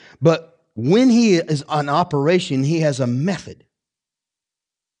motive. But when he is on operation, he has a method.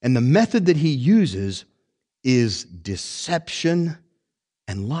 And the method that he uses is deception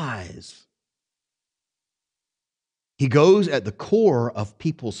and lies. He goes at the core of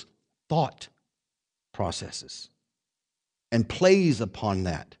people's thought processes and plays upon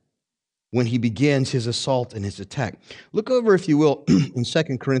that when he begins his assault and his attack. Look over, if you will, in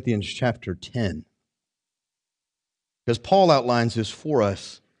 2 Corinthians chapter 10. Because Paul outlines this for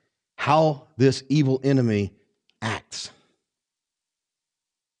us, how this evil enemy acts.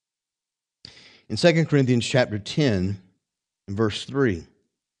 In 2 Corinthians chapter 10, verse 3,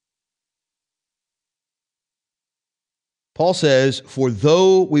 Paul says, "For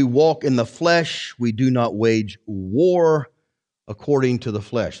though we walk in the flesh, we do not wage war according to the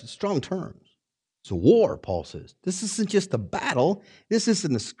flesh." It's strong terms. It's a war, Paul says. This isn't just a battle. This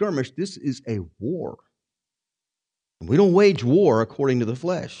isn't a skirmish. This is a war. And we don't wage war according to the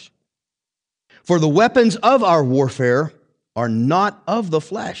flesh. For the weapons of our warfare are not of the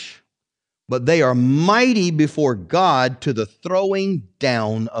flesh, but they are mighty before God to the throwing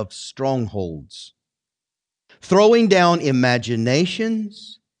down of strongholds, throwing down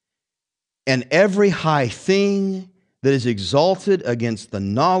imaginations and every high thing that is exalted against the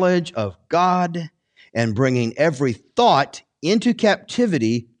knowledge of God, and bringing every thought into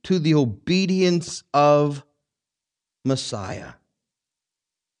captivity to the obedience of Messiah.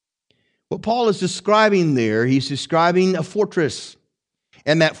 What Paul is describing there, he's describing a fortress.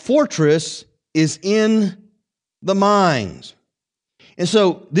 And that fortress is in the mind. And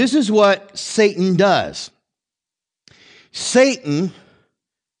so this is what Satan does. Satan,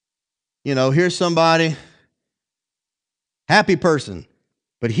 here's somebody, happy person,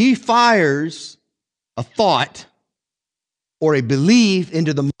 but he fires a thought or a belief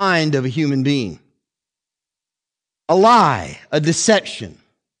into the mind of a human being. A lie, a deception.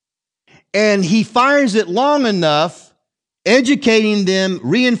 And he fires it long enough, educating them,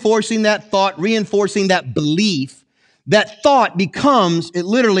 reinforcing that thought, reinforcing that belief. That thought becomes,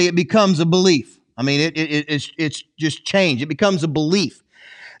 it becomes a belief. I mean, it's just changed. It becomes a belief.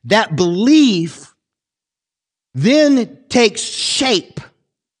 That belief then takes shape.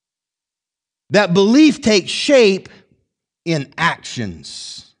 That belief takes shape in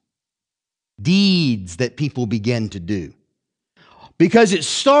actions, deeds that people begin to do. Because it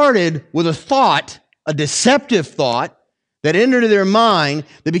started with a thought, a deceptive thought that entered their mind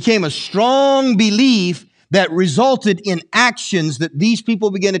that became a strong belief that resulted in actions that these people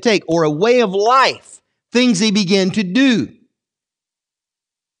began to take, or a way of life, things they began to do.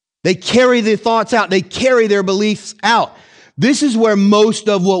 They carry their thoughts out. They carry their beliefs out. This is where most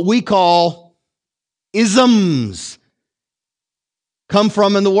of what we call isms come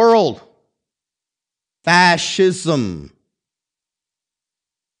from in the world. Fascism,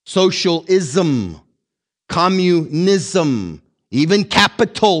 socialism, communism, even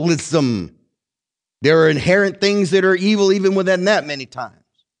capitalism. There are inherent things that are evil even within that many times.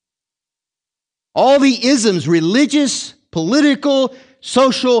 All the isms, religious, political,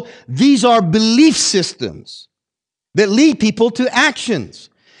 social, these are belief systems that lead people to actions.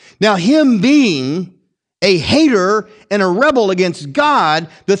 Now, him being a hater and a rebel against God,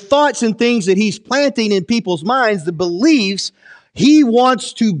 the thoughts and things that he's planting in people's minds, the beliefs, he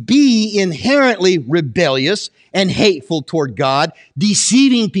wants to be inherently rebellious and hateful toward God,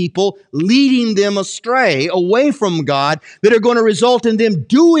 deceiving people, leading them astray, away from God, that are going to result in them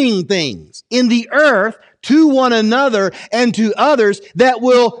doing things in the earth to one another and to others that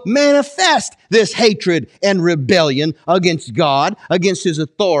will manifest this hatred and rebellion against God, against His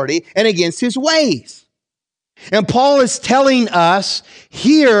authority, and against His ways. And Paul is telling us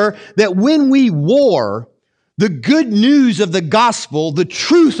here that when we war, the good news of the gospel, the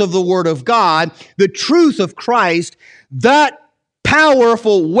truth of the Word of God, the truth of Christ, that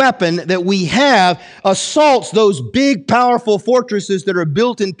powerful weapon that we have assaults those big, powerful fortresses that are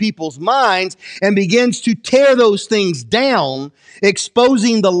built in people's minds and begins to tear those things down,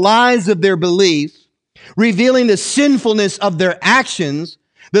 exposing the lies of their beliefs, revealing the sinfulness of their actions,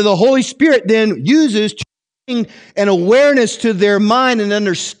 that the Holy Spirit then uses to bring an awareness to their mind and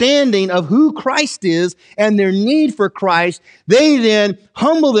understanding of who Christ is and their need for Christ. They then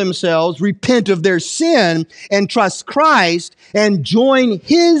humble themselves, repent of their sin, and trust Christ and join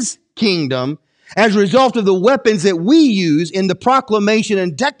His kingdom as a result of the weapons that we use in the proclamation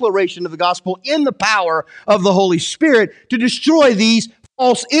and declaration of the gospel in the power of the Holy Spirit to destroy these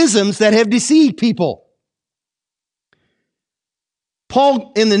false isms that have deceived people.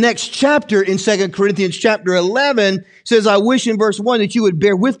 Paul, in the next chapter, in 2 Corinthians chapter 11, says, I wish in verse 1 that you would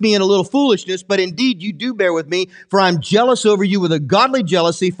bear with me in a little foolishness, but indeed you do bear with me, for I'm jealous over you with a godly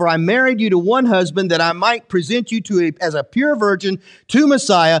jealousy, for I married you to one husband that I might present you as a pure virgin to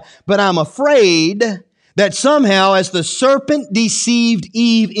Messiah, but I'm afraid that somehow as the serpent deceived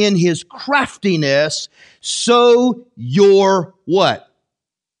Eve in his craftiness, so your what?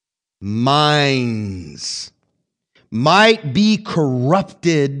 Minds might be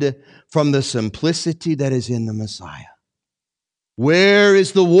corrupted from the simplicity that is in the Messiah. Where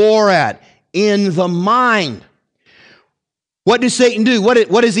is the war at? In the mind. What does Satan do?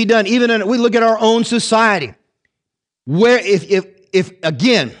 What has he done? Even we look at our own society. Where if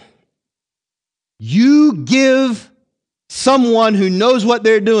again, you give someone who knows what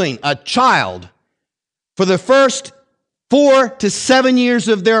they're doing, a child, for the first 4 to 7 years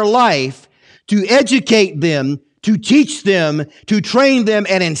of their life to educate them, to teach them, to train them,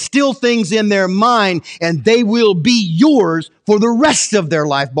 and instill things in their mind, and they will be yours for the rest of their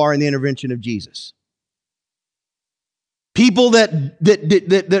life, barring the intervention of Jesus. People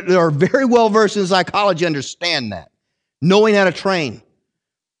that are very well versed in psychology understand that, knowing how to train.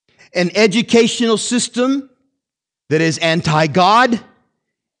 An educational system that is anti-God,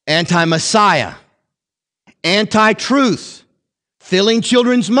 anti-Messiah, anti-truth, filling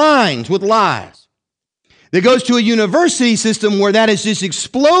children's minds with lies. That goes to a university system where that has just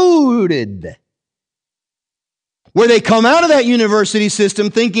exploded. Where they come out of that university system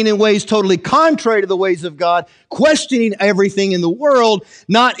thinking in ways totally contrary to the ways of God, questioning everything in the world,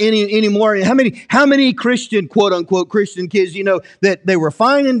 not anymore. How many Christian, quote unquote, Christian kids, you know, that they were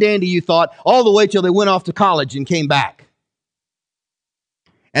fine and dandy, you thought, all the way till they went off to college and came back.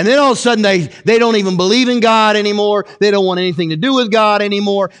 And then all of a sudden they don't even believe in God anymore. They don't want anything to do with God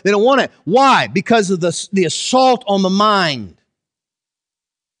anymore. They don't want it. Why? Because of the assault on the mind.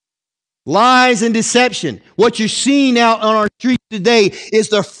 Lies and deception. What you're seeing out on our streets today is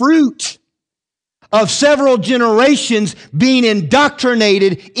the fruit of several generations being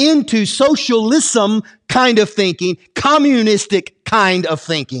indoctrinated into socialism kind of thinking, communistic kind of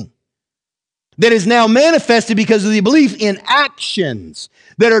thinking. That is now manifested because of the belief in actions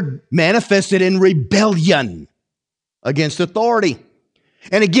that are manifested in rebellion against authority.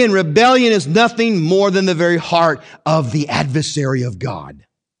 And again, rebellion is nothing more than the very heart of the adversary of God.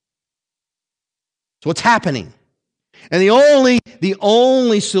 So what's happening? And the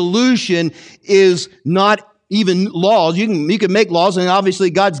only solution is not even laws. You can make laws, and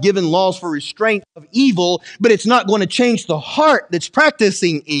obviously God's given laws for restraint of evil, but it's not going to change the heart that's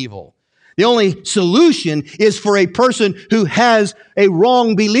practicing evil. The only solution is for a person who has a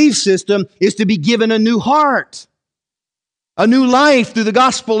wrong belief system is to be given a new heart, a new life through the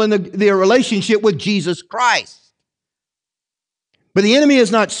gospel and their relationship with Jesus Christ. But the enemy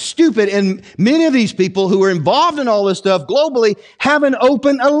is not stupid, and many of these people who are involved in all this stuff globally have an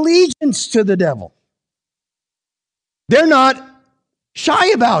open allegiance to the devil. They're not shy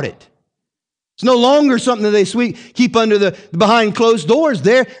about it. It's no longer something that they keep under the behind closed doors.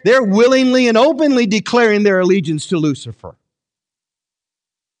 They're willingly and openly declaring their allegiance to Lucifer.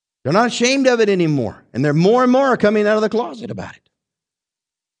 They're not ashamed of it anymore. And they're more and more coming out of the closet about it.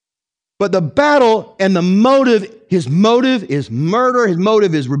 But the battle and the motive, his motive is murder. His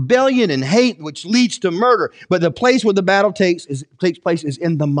motive is rebellion and hate, which leads to murder. But the place where the battle takes place is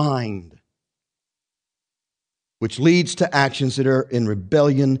in the mind, which leads to actions that are in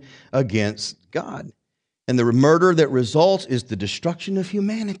rebellion against God. And the murder that results is the destruction of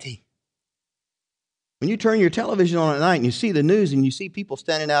humanity. When you turn your television on at night and you see the news and you see people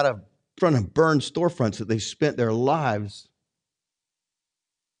standing out in front of burned storefronts that they spent their lives,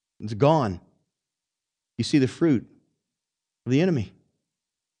 it's gone. You see the fruit of the enemy.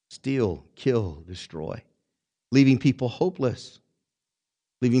 Steal, kill, destroy. Leaving people hopeless.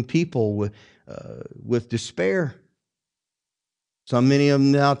 Leaving people with despair. Many of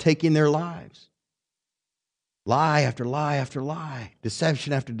them now taking their lives. Lie after lie after lie.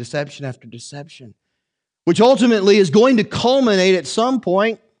 Deception after deception after deception. Which ultimately is going to culminate at some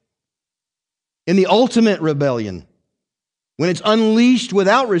point in the ultimate rebellion. When it's unleashed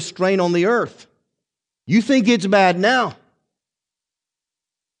without restraint on the earth. You think it's bad now.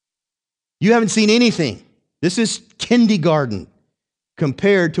 You haven't seen anything. This is kindergarten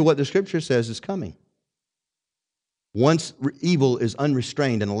compared to what the Scripture says is coming. Once evil is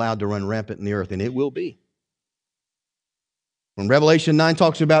unrestrained and allowed to run rampant in the earth, and it will be. When Revelation 9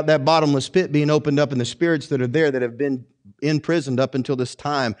 talks about that bottomless pit being opened up and the spirits that are there that have been imprisoned up until this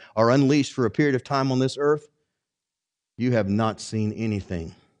time are unleashed for a period of time on this earth, you have not seen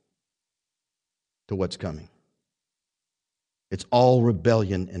anything to what's coming. It's all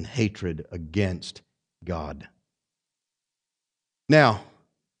rebellion and hatred against God. Now,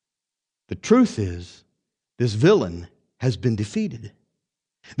 the truth is, this villain has been defeated.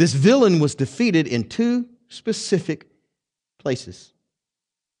 This villain was defeated in two specific places.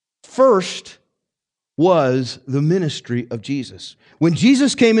 First was the ministry of Jesus. When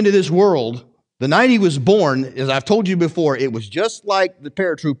Jesus came into this world, the night he was born, as I've told you before, it was just like the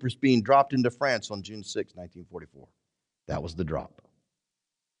paratroopers being dropped into France on June 6, 1944. That was the drop.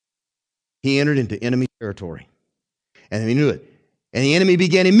 He entered into enemy territory, and he knew it. And the enemy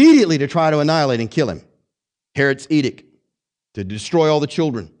began immediately to try to annihilate and kill him. Herod's edict to destroy all the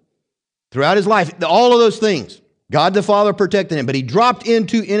children. Throughout his life, all of those things, God the Father protected him, but he dropped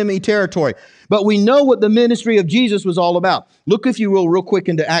into enemy territory. But we know what the ministry of Jesus was all about. Look, if you will, real quick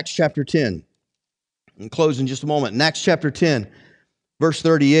into Acts chapter 10. And close in just a moment. In Acts chapter 10, verse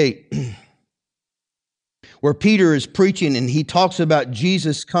 38, where Peter is preaching and he talks about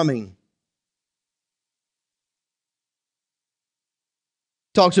Jesus coming.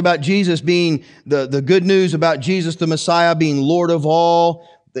 Talks about Jesus being the good news about Jesus, the Messiah, being Lord of all.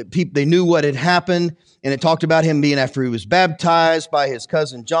 They knew what had happened. And it talked about him being after he was baptized by his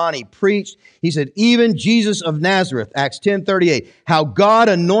cousin John. He preached. He said, even Jesus of Nazareth, Acts 10:38, how God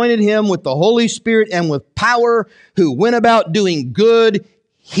anointed him with the Holy Spirit and with power, who went about doing good,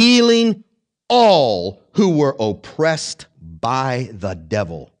 healing all who were oppressed by the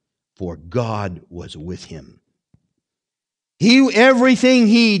devil, for God was with him. Everything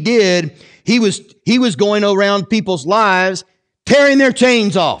he did, he was going around people's lives, tearing their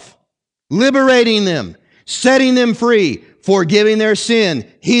chains off, liberating them, setting them free, forgiving their sin,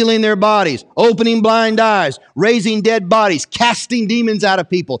 healing their bodies, opening blind eyes, raising dead bodies, casting demons out of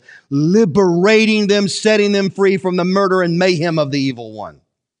people, liberating them, setting them free from the murder and mayhem of the evil one.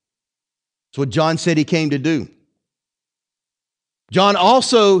 That's what John said he came to do. John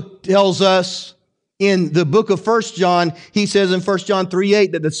also tells us in the book of 1 John, he says in 1 John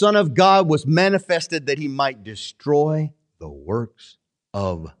 3:8 that the Son of God was manifested that he might destroy the works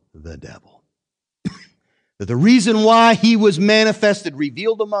of the devil. That the reason why he was manifested,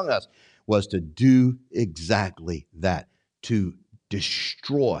 revealed among us, was to do exactly that, to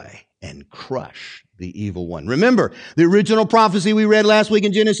destroy and crush the evil one. Remember, the original prophecy we read last week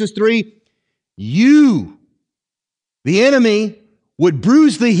in Genesis 3, you, the enemy, would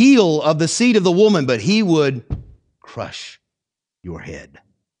bruise the heel of the seed of the woman, but he would crush your head.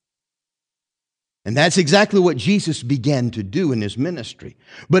 And that's exactly what Jesus began to do in his ministry.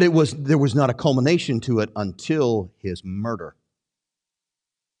 But there was not a culmination to it until his murder.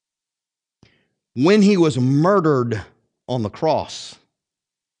 When he was murdered on the cross,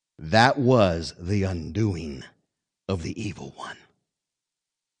 that was the undoing of the evil one.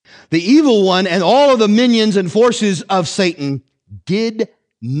 The evil one and all of the minions and forces of Satan did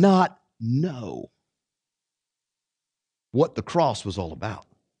not know what the cross was all about.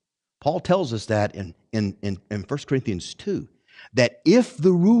 Paul tells us that in 1 Corinthians 2, that if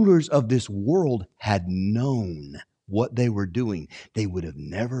the rulers of this world had known what they were doing, they would have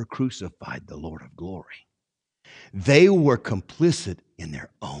never crucified the Lord of glory. They were complicit in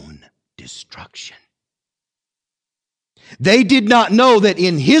their own destruction. They did not know that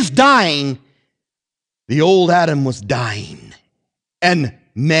in his dying, the old Adam was dying and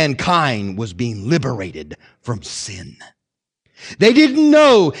mankind was being liberated from sin. They didn't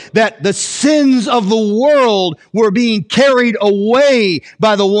know that the sins of the world were being carried away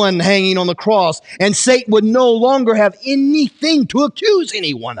by the one hanging on the cross, and Satan would no longer have anything to accuse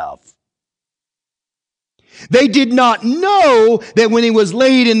anyone of. They did not know that when he was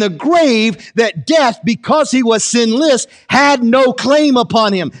laid in the grave, that death, because he was sinless, had no claim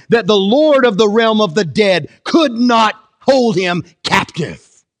upon him, that the Lord of the realm of the dead could not hold him captive.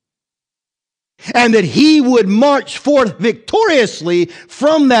 And that he would march forth victoriously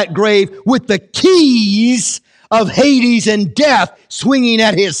from that grave with the keys of Hades and death swinging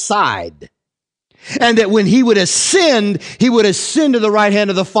at his side. And that when he would ascend to the right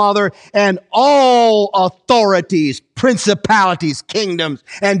hand of the Father, and all authorities, principalities, kingdoms,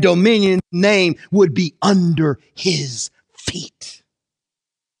 and dominion name would be under his feet.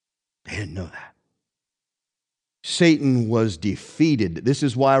 They didn't know that. Satan was defeated. This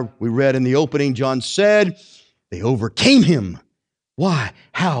is why we read in the opening, John said, they overcame him. Why?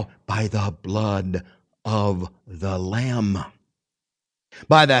 How? By the blood of the Lamb.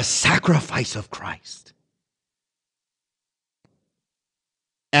 By the sacrifice of Christ.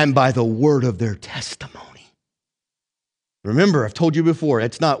 And by the word of their testimony. Remember, I've told you before,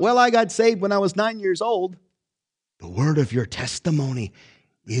 it's not, well, I got saved when I was 9 years old. The word of your testimony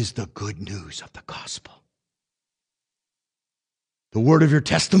is the good news of the gospel. The word of your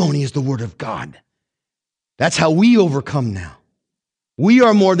testimony is the word of God. That's how we overcome now. We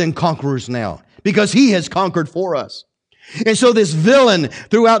are more than conquerors now because he has conquered for us. And so this villain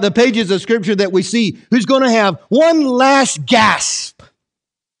throughout the pages of Scripture that we see, who's going to have one last gasp.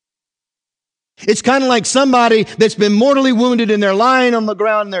 It's kind of like somebody that's been mortally wounded and they're lying on the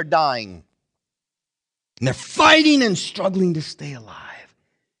ground and they're dying. And they're fighting and struggling to stay alive.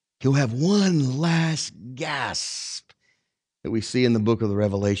 He'll have one last gasp that we see in the book of the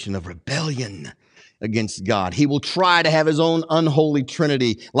Revelation of rebellion against God. He will try to have his own unholy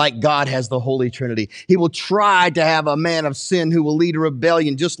trinity like God has the Holy Trinity. He will try to have a man of sin who will lead a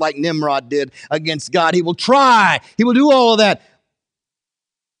rebellion just like Nimrod did against God. He will try. He will do all of that.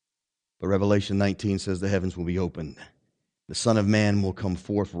 But Revelation 19 says the heavens will be opened. The Son of Man will come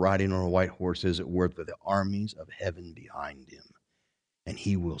forth riding on a white horse, as it were, with the armies of heaven behind him. And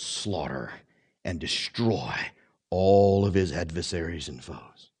he will slaughter and destroy all of his adversaries and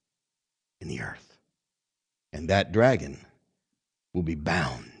foes in the earth. And that dragon will be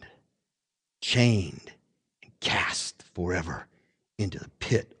bound, chained, and cast forever into the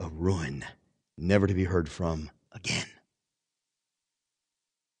pit of ruin, never to be heard from again.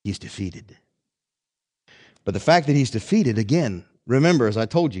 He's defeated. But the fact that he's defeated, again, remember, as I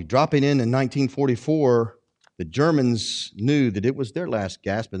told you, dropping in 1944, the Germans knew that it was their last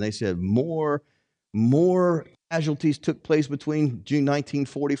gasp, and they said more casualties took place between June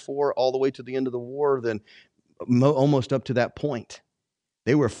 1944 all the way to the end of the war than almost up to that point.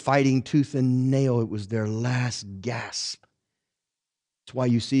 They were fighting tooth and nail. It was their last gasp. That's why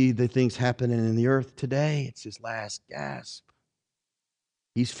you see the things happening in the earth today. It's his last gasp.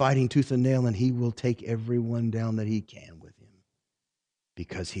 He's fighting tooth and nail, and he will take everyone down that he can with him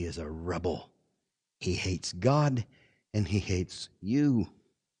because he is a rebel. He hates God, and he hates you.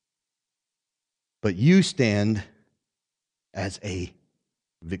 But you stand as a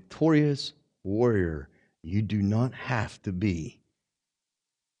victorious warrior. You do not have to be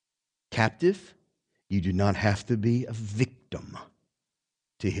captive. You do not have to be a victim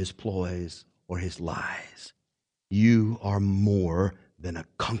to his ploys or his lies. You are more than a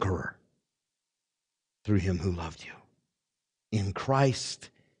conqueror through him who loved you. In Christ,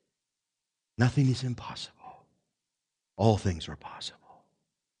 nothing is impossible. All things are possible.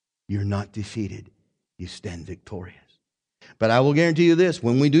 You're not defeated. You stand victorious. But I will guarantee you this,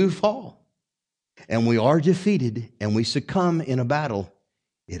 when we do fall and we are defeated and we succumb in a battle,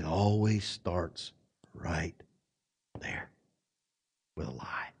 it always starts right there with a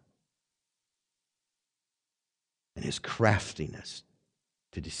lie. And his craftiness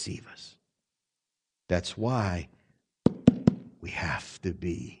to deceive us. That's why we have to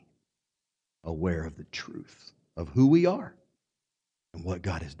be aware of the truth of who we are and what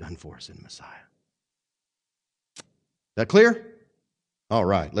God has done for us in Messiah. That clear? All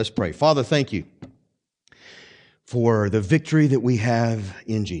right, let's pray. Father, thank you for the victory that we have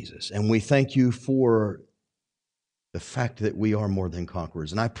in Jesus. And we thank you for the fact that we are more than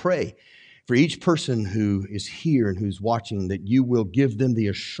conquerors. And I pray for each person who is here and who's watching that you will give them the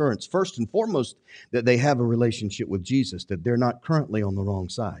assurance, first and foremost, that they have a relationship with Jesus, that they're not currently on the wrong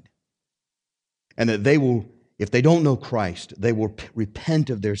side. And that they will, if they don't know Christ, they will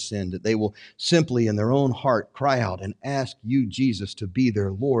repent of their sin, that they will simply in their own heart cry out and ask you, Jesus, to be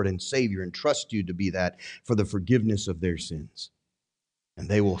their Lord and Savior and trust you to be that for the forgiveness of their sins. And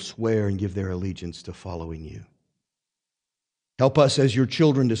they will swear and give their allegiance to following you. Help us as your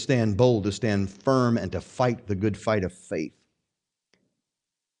children to stand bold, to stand firm, and to fight the good fight of faith.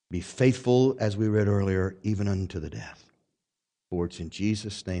 Be faithful, as we read earlier, even unto the death. For it's in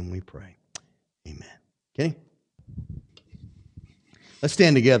Jesus' name we pray. Amen. Kenny? Let's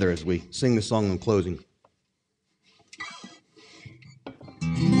stand together as we sing the song in closing.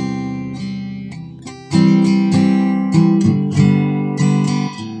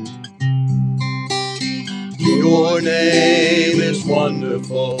 Your name is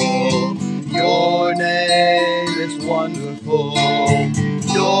wonderful. Your name is wonderful.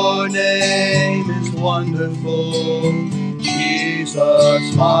 Your name is wonderful.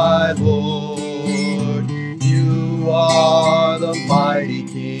 Jesus, my Lord. You are the mighty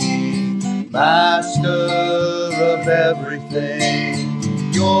King, Master of everything.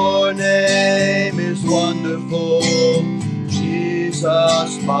 Your name is wonderful.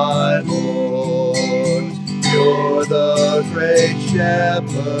 Jesus, my Lord. You're the great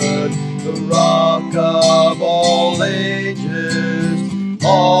shepherd, the rock of all ages,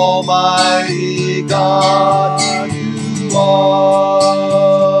 Almighty God, you are.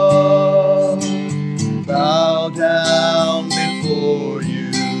 Bow down before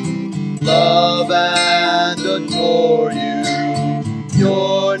you, love and adore you.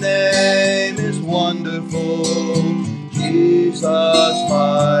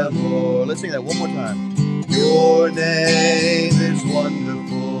 sing that one more time. Your name is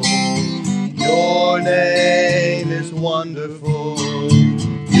wonderful. Your name is wonderful.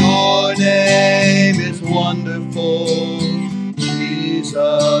 Your name is wonderful.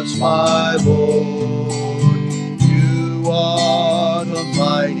 Jesus, my Lord. You are the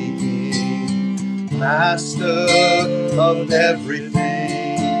mighty King, Master of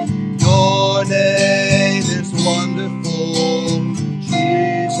everything. Your name is wonderful.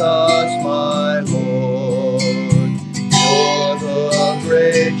 Jesus, my Lord. You're the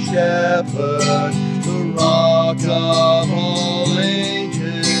great shepherd, the rock of all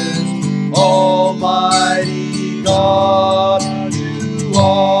ages, Almighty God, you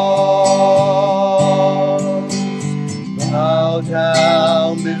are. Bow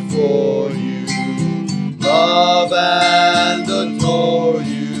down before you, love and adore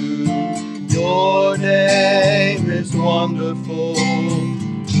you. Your name is wonderful,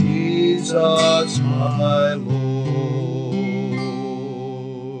 Jesus, my Lord.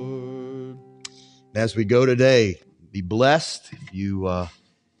 As we go today, be blessed. If you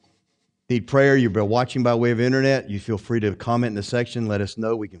need prayer, you've been watching by way of internet, you feel free to comment in the section. Let us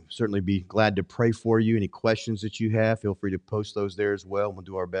know. We can certainly be glad to pray for you. Any questions that you have, feel free to post those there as well. We'll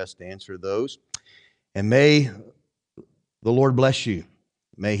do our best to answer those. And may the Lord bless you.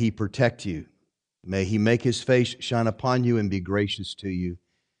 May He protect you. May He make His face shine upon you and be gracious to you.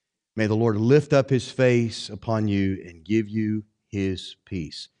 May the Lord lift up His face upon you and give you His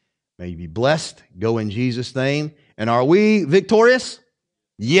peace. May you be blessed. Go in Jesus' name. And are we victorious?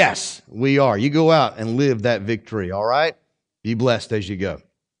 Yes, we are. You go out and live that victory, all right? Be blessed as you go.